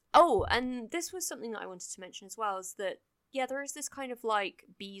pollinators, and this was something that I wanted to mention as well, is that there is this kind of like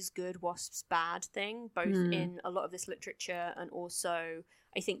bees good, wasps bad thing, both in a lot of this literature and also,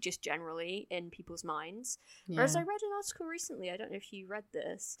 I think, just generally in people's minds. Yeah. Whereas I read an article recently, I don't know if you read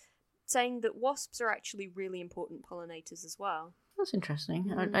this, saying that wasps are actually really important pollinators as well. That's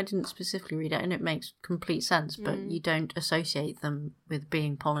interesting. I didn't specifically read it, and it makes complete sense, but you don't associate them with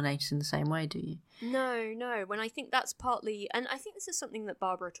being pollinators in the same way, do you? No. When I think that's partly, and I think this is something that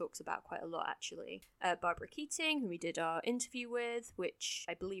Barbara talks about quite a lot, actually. Barbara Keating, who we did our interview with, which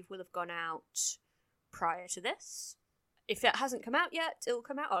I believe will have gone out prior to this. If it hasn't come out yet, it'll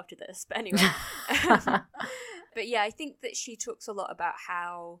come out after this. But anyway. But yeah, I think that she talks a lot about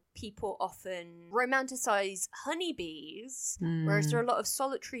how people often romanticize honeybees, whereas there are a lot of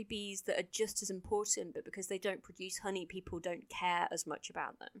solitary bees that are just as important, but because they don't produce honey, people don't care as much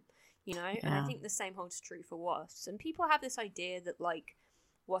about them, you know? Yeah. And I think the same holds true for wasps. And people have this idea that, like,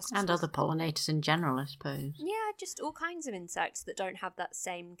 wasps... And other pollinators in general, I suppose. Yeah, just all kinds of insects that don't have that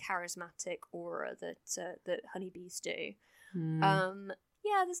same charismatic aura that honeybees do.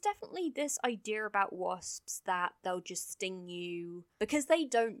 Yeah, there's definitely this idea about wasps that they'll just sting you because they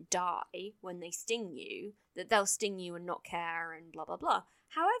don't die when they sting you, that they'll sting you and not care and blah, blah, blah.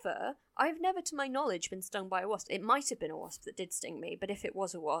 However, I've never, to my knowledge, been stung by a wasp. It might have been a wasp that did sting me, but if it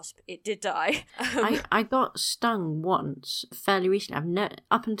was a wasp, it did die. I got stung once, fairly recently.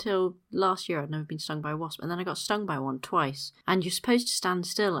 Up until last year, I'd never been stung by a wasp, and then I got stung by one twice. And you're supposed to stand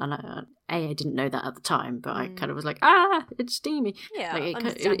still, and I didn't know that at the time, but I kind of was like, it's stinging me. Yeah, like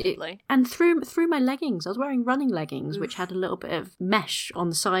understandably. And through my leggings, I was wearing running leggings, which had a little bit of mesh on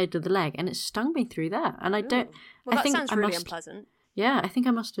the side of the leg, and it stung me through there. And I don't... Well, I think sounds really unpleasant. Yeah, I think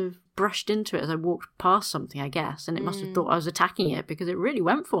I must have brushed into it as I walked past something, I guess, and it must have thought I was attacking it because it really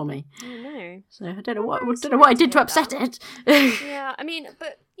went for me. Oh, no. So I don't know what I did to upset it. Yeah, I mean,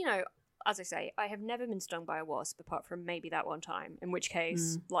 but, you know, as I say, I have never been stung by a wasp apart from maybe that one time, in which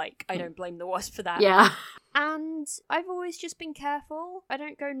case, I don't blame the wasp for that. Yeah. And I've always just been careful. I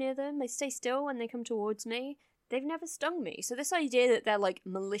don't go near them. They stay still when they come towards me. They've never stung me. So this idea that they're,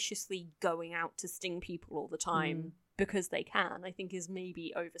 maliciously going out to sting people all the time because they can, I think is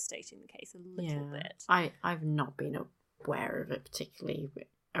maybe overstating the case a little bit. I've not been aware of it particularly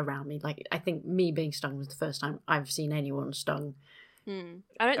around me. I think me being stung was the first time I've seen anyone stung. I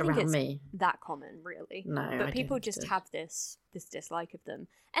don't think it's me. that common, really. No, but people just have this dislike of them.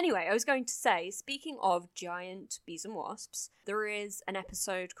 Anyway, I was going to say, speaking of giant bees and wasps, there is an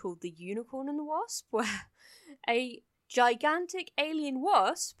episode called The Unicorn and the Wasp, where a gigantic alien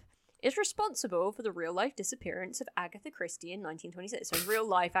wasp is responsible for the real-life disappearance of Agatha Christie in 1926. So in real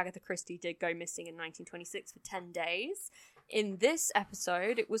life, Agatha Christie did go missing in 1926 for 10 days. In this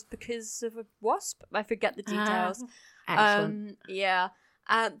episode, it was because of a wasp. I forget the details. Excellent.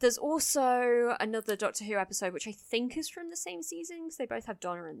 There's also another Doctor Who episode, which I think is from the same season, because they both have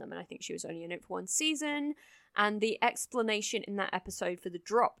Donna in them, and I think she was only in it for one season. And the explanation in that episode for the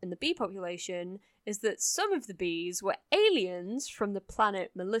drop in the bee population is that some of the bees were aliens from the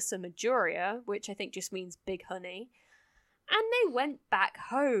planet Melissa Majoria, which I think just means big honey, and they went back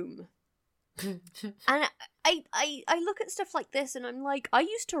home. And I look at stuff like this and I'm like, I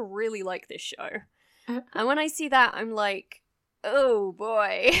used to really like this show. And when I see that, I'm like, oh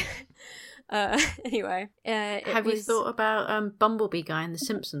boy. Anyway. Have you thought about Bumblebee Guy in The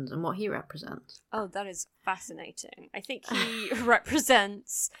Simpsons and what he represents? Oh, that is fascinating. I think he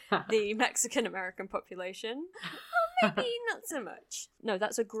represents the Mexican-American population. Or maybe not so much. No,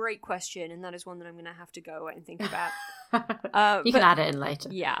 that's a great question, and that is one that I'm going to have to go away and think about. You can add it in later.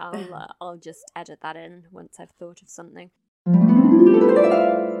 Yeah, I'll just edit that in once I've thought of something.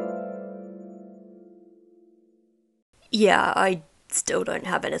 Yeah, I still don't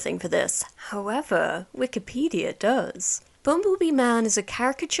have anything for this. However, Wikipedia does. Bumblebee Man is a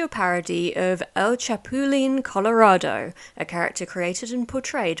caricature parody of El Chapulín Colorado, a character created and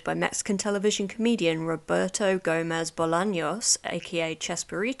portrayed by Mexican television comedian Roberto Gomez Bolaños, aka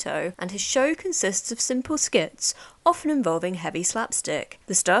Chespirito, and his show consists of simple skits, often involving heavy slapstick.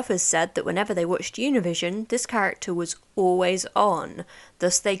 The staffers said that whenever they watched Univision, this character was always on.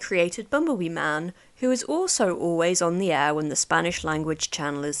 Thus they created Bumblebee Man, who is also always on the air when the Spanish language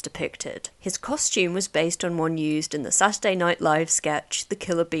channel is depicted. His costume was based on one used in the Saturday Night Live sketch The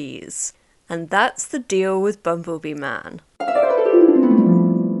Killer Bees. And that's the deal with Bumblebee Man.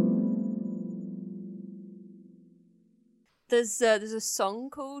 There's a song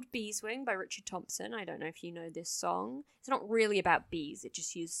called Beeswing by Richard Thompson. I don't know if you know this song. It's not really about bees, it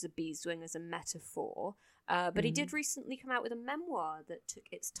just uses a beeswing as a metaphor. But he did recently come out with a memoir that took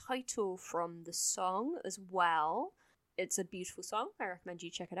its title from the song as well. It's a beautiful song. I recommend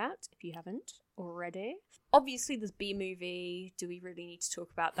you check it out if you haven't already. Obviously, there's B-Movie. Do we really need to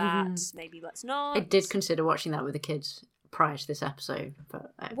talk about that? Maybe let's not. I did consider watching that with the kids prior to this episode,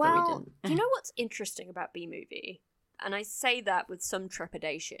 but we didn't. Do you know what's interesting about B-Movie? And I say that with some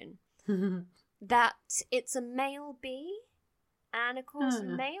trepidation. That it's a male bee. And of course,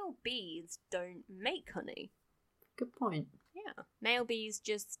 male bees don't make honey. Good point. Yeah. Male bees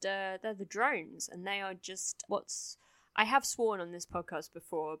just, they're the drones, and they are just I have sworn on this podcast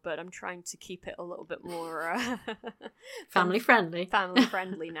before, but I'm trying to keep it a little bit more family friendly. Family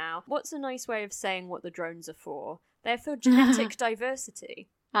friendly now. What's a nice way of saying what the drones are for? They're for genetic diversity.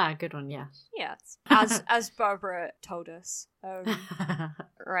 Ah, good one, yes. Yes. As Barbara told us.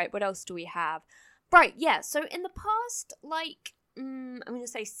 Right, what else do we have? Right, yeah, so in the past, I'm going to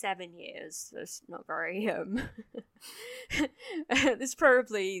say 7 years. That's not very, it's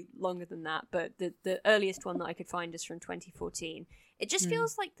probably longer than that, but the earliest one that I could find is from 2014. It just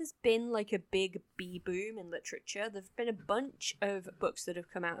feels like there's been a big bee boom in literature. There've been a bunch of books that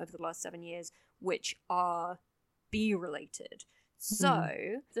have come out over the last 7 years which are bee related. So,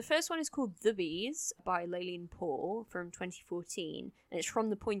 the first one is called The Bees by Layleen Paul from 2014, and it's from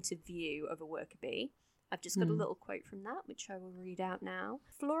the point of view of a worker bee. I've just got a little quote from that, which I will read out now.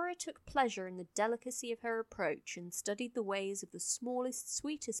 Flora took pleasure in the delicacy of her approach and studied the ways of the smallest,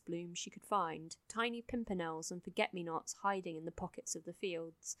 sweetest blooms she could find, tiny pimpernels and forget-me-nots hiding in the pockets of the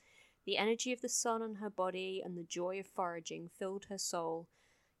fields. The energy of the sun on her body and the joy of foraging filled her soul.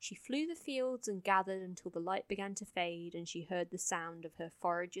 She flew the fields and gathered until the light began to fade, and she heard the sound of her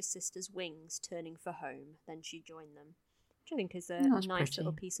forager sister's wings turning for home. Then she joined them, which I think is a nice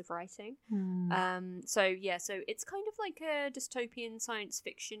little piece of writing. So it's kind of like a dystopian science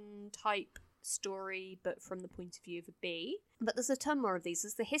fiction type story, but from the point of view of a bee. But there's a ton more of these.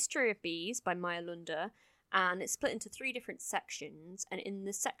 There's The History of Bees by Maya Lunder, and it's split into 3 different sections. And in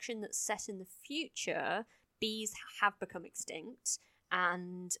the section that's set in the future, bees have become extinct,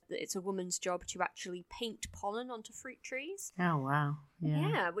 and it's a woman's job to actually paint pollen onto fruit trees. Oh, wow.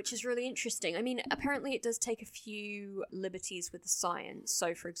 Yeah, which is really interesting. I mean, apparently it does take a few liberties with the science.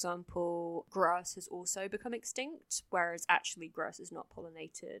 So, for example, grass has also become extinct, whereas actually grass is not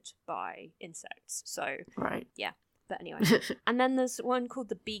pollinated by insects. So, right. Yeah. But anyway. And then there's one called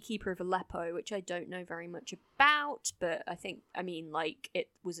The Beekeeper of Aleppo, which I don't know very much about, but it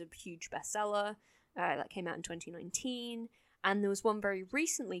was a huge bestseller. That came out in 2019. And there was one very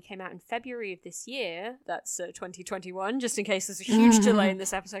recently, came out in February of this year. That's 2021, just in case there's a huge delay in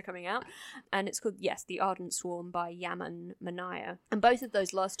this episode coming out. And it's called, The Ardent Swarm by Yaman Manaya. And both of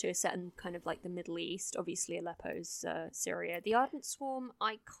those last 2 are set in kind of like the Middle East. Obviously, Aleppo's Syria. The Ardent Swarm,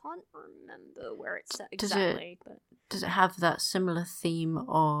 I can't remember where it's set exactly. Does it have that similar theme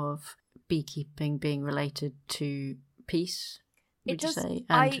of beekeeping being related to peace? Would you say?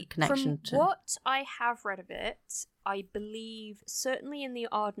 And connection from what I have read of it, I believe certainly in The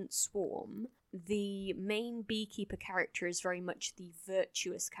Ardent Swarm, the main beekeeper character is very much the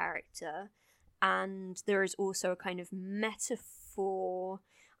virtuous character, and there is also a kind of metaphor.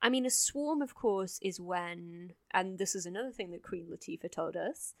 I mean, a swarm, of course, is when, and this is another thing that Queen Latifah told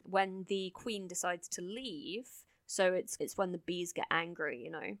us, when the queen decides to leave. So it's when the bees get angry,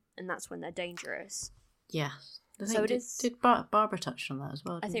 and that's when they're dangerous. Yes. So it is. Did Barbara touch on that as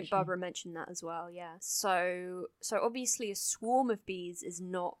well? I think Barbara mentioned that as well. Yeah. So obviously, a swarm of bees is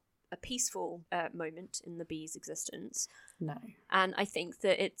not a peaceful moment in the bee's existence. No. And I think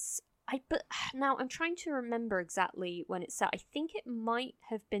that but now I'm trying to remember exactly when it's set. I think it might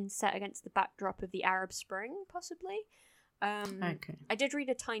have been set against the backdrop of the Arab Spring, possibly. Okay. I did read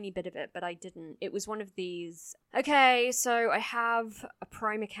a tiny bit of it, but I didn't. It was one of these. Okay, so I have a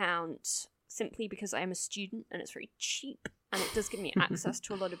Prime account. Simply because I am a student and it's very cheap, and it does give me access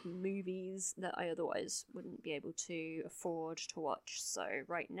to a lot of movies that I otherwise wouldn't be able to afford to watch. So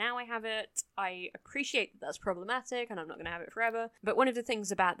right now I have it. I appreciate that that's problematic and I'm not going to have it forever. But one of the things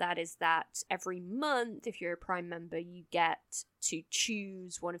about that is that every month, if you're a Prime member, you get to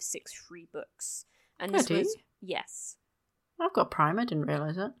choose one of 6 free books. And this was, yes. I've got Prime, I didn't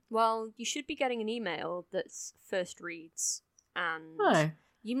realise that. Well, you should be getting an email that's first reads, and... Oh.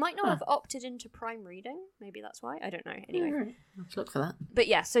 You might not have opted into Prime Reading. Maybe that's why. I don't know. Anyway. Right. I'll have to look for that. But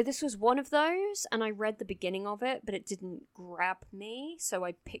yeah, so this was one of those, and I read the beginning of it, but it didn't grab me, so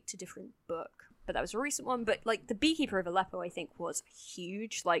I picked a different book. But that was a recent one. But, like, The Beekeeper of Aleppo, I think, was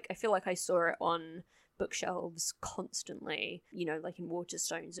huge. Like, I feel like I saw it on bookshelves constantly. Like in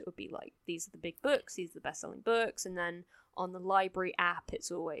Waterstones, it would be like, these are the big books, these are the best-selling books, and then on the library app,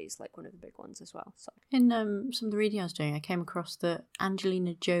 it's always like one of the big ones as well. So in some of the reading I was doing, I came across that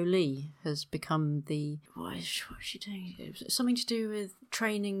Angelina Jolie has become what is she doing? It was something to do with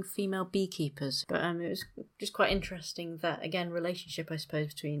training female beekeepers. But it was just quite interesting that, again, relationship, I suppose,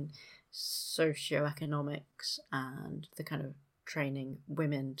 between socioeconomics and the kind of training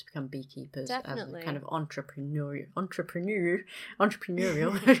women to become beekeepers. Definitely. As a kind of entrepreneurial.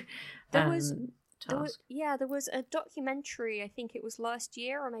 There was a documentary, I think it was last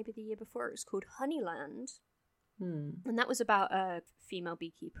year or maybe the year before, it was called Honeyland. And that was about a female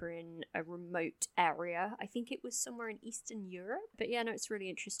beekeeper in a remote area. I think it was somewhere in Eastern Europe. But yeah, no, it's really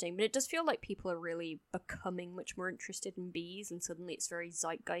interesting. But it does feel like people are really becoming much more interested in bees, and suddenly it's very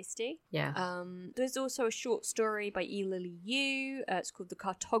zeitgeisty. Yeah. There's also a short story by E. Lily Yu. It's called The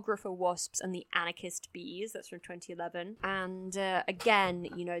Cartographer Wasps and the Anarchist Bees. That's from 2011. And again,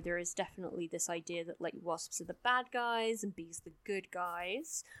 there is definitely this idea that like wasps are the bad guys and bees the good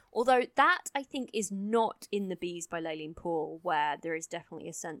guys. Although that, I think, is not in The Bees by Layleen Paul, where there is definitely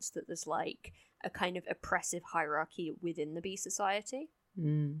a sense that there's like a kind of oppressive hierarchy within the bee society.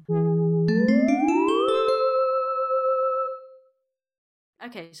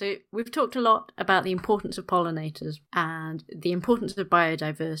 Okay, so we've talked a lot about the importance of pollinators and the importance of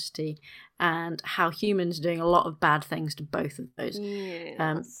biodiversity and how humans are doing a lot of bad things to both of those.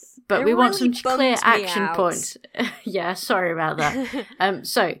 Yes. But we want some clear action out. points. Yeah, sorry about that.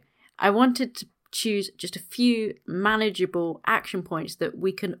 So I wanted to choose just a few manageable action points that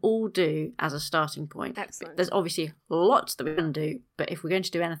we can all do as a starting point. Excellent. There's obviously lots that we can do, but if we're going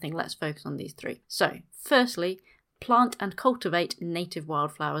to do anything, let's focus on these 3. So, firstly, plant and cultivate native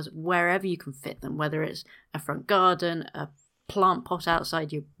wildflowers wherever you can fit them, whether it's a front garden, a plant pot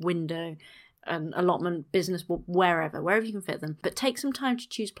outside your window, an allotment, business, wherever you can fit them. But take some time to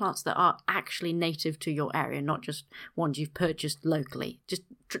choose plants that are actually native to your area, not just ones you've purchased locally. Just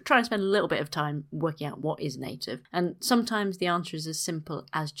try and spend a little bit of time working out what is native. And sometimes the answer is as simple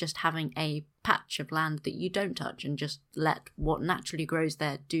as just having a patch of land that you don't touch and just let what naturally grows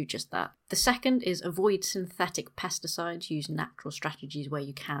there do just that. The second is avoid synthetic pesticides. Use natural strategies where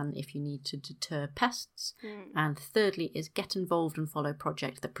you can if you need to deter pests. And thirdly is get involved and follow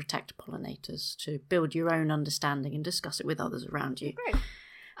projects that protect pollinators to build your own understanding and discuss it with others around you. Great.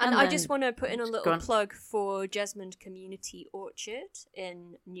 And I just want to put in a little plug for Jesmond Community Orchard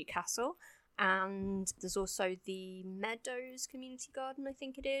in Newcastle. And there's also the Meadows Community Garden, I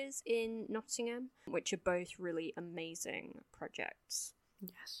think it is, in Nottingham, which are both really amazing projects.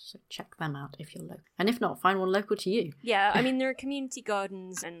 Yes, so check them out if you're local. And if not, find one local to you. Yeah, I mean, there are community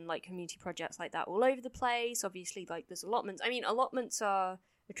gardens and, like, community projects like that all over the place. Obviously, like, there's allotments. I mean, allotments are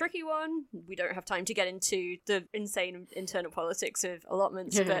a tricky one. We don't have time to get into the insane internal politics of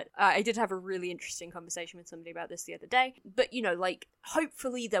allotments, but I did have a really interesting conversation with somebody about this the other day. But, you know, like,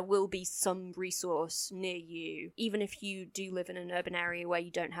 hopefully there will be some resource near you, even if you do live in an urban area where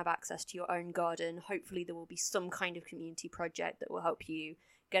you don't have access to your own garden. Hopefully there will be some kind of community project that will help you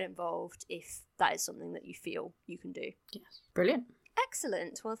get involved if that is something that you feel you can do. Yes, brilliant.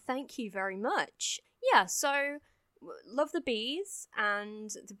 Excellent. Well, thank you very much. Yeah, so love the bees,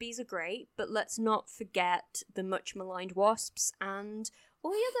 and the bees are great, but let's not forget the much maligned wasps and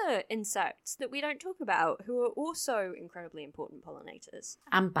all the other insects that we don't talk about who are also incredibly important pollinators.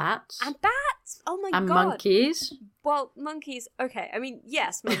 And bats. And bats! Oh my god. And monkeys. Well, monkeys, okay. I mean,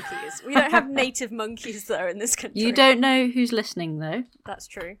 yes, monkeys. We don't have native monkeys, though, in this country. You don't know who's listening, though. That's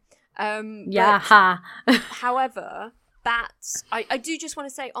true. However, bats, I do just want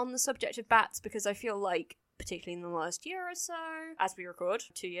to say on the subject of bats, because I feel like, particularly in the last year or so, as we record,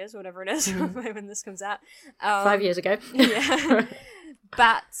 2 years, whatever it is, when this comes out. 5 years ago. Yeah.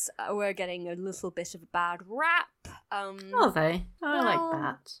 Bats were getting a little bit of a bad rap. Are they? I like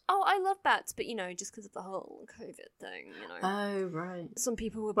bats. Oh, I love bats, but, you know, just because of the whole COVID thing, you know. Oh, right. Some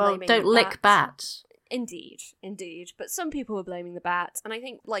people were blaming don't lick bats. Indeed. But some people were blaming the bats, and I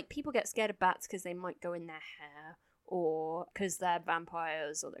think, like, people get scared of bats because they might go in their hair, or because they're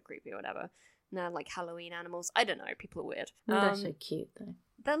vampires, or they're creepy, or whatever. And they're like Halloween animals. I don't know. People are weird. They're so cute, though.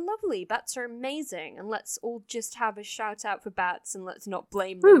 They're lovely. Bats are amazing. And let's all just have a shout out for bats, and let's not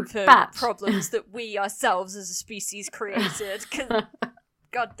blame them for problems that we ourselves as a species created.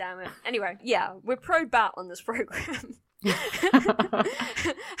 God damn it. Anyway, yeah, we're pro-bat on this program.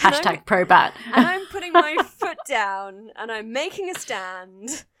 Hashtag pro-bat. And I'm putting my foot down, and I'm making a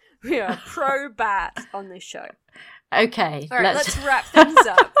stand. We are pro-bat on this show. Okay, all right, let's wrap things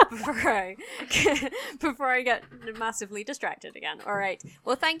up before I get massively distracted again. All right.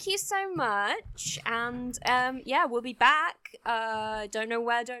 Well, thank you so much, and yeah, we'll be back. Don't know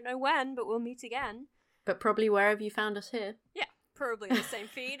where, don't know when, but we'll meet again. But probably wherever you found us here. Yeah, probably the same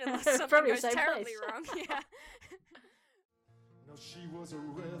feed, unless something goes terribly wrong. Yeah. Now she was a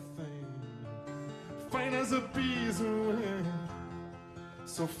rare thing, fine as a bee's wing.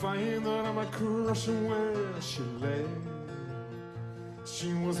 So fine that I might crush her where she lay.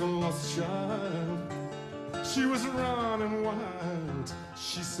 She was a lost child, she was running wild.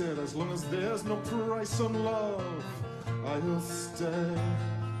 She said, as long as there's no price on love, I'll stay.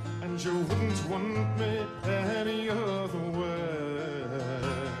 And you wouldn't want me any other way.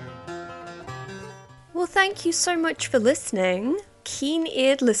 Well, thank you so much for listening.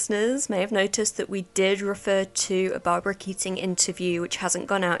 Keen-eared listeners may have noticed that we did refer to a Barbara Keating interview, which hasn't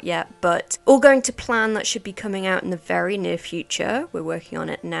gone out yet, but all going to plan. That should be coming out in the very near future. We're working on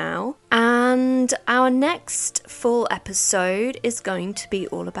it now. And our next full episode is going to be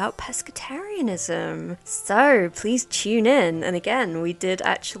all about pescatarianism. So please tune in. And again, we did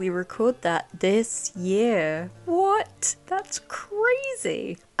actually record that this year. What? What? That's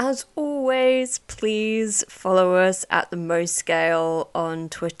crazy. As always, please follow us at The Most Scale on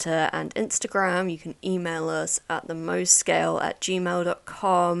Twitter and Instagram. You can email us at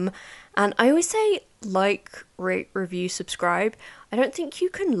themostscale@gmail.com. And I always say like, rate, review, subscribe. I don't think you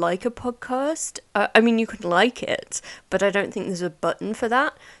can like a podcast. I mean, you can like it, but I don't think there's a button for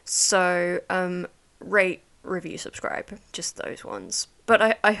that. So, rate, review, subscribe. Just those ones.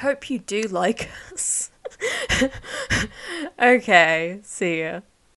 But I hope you do like us. Okay, see ya.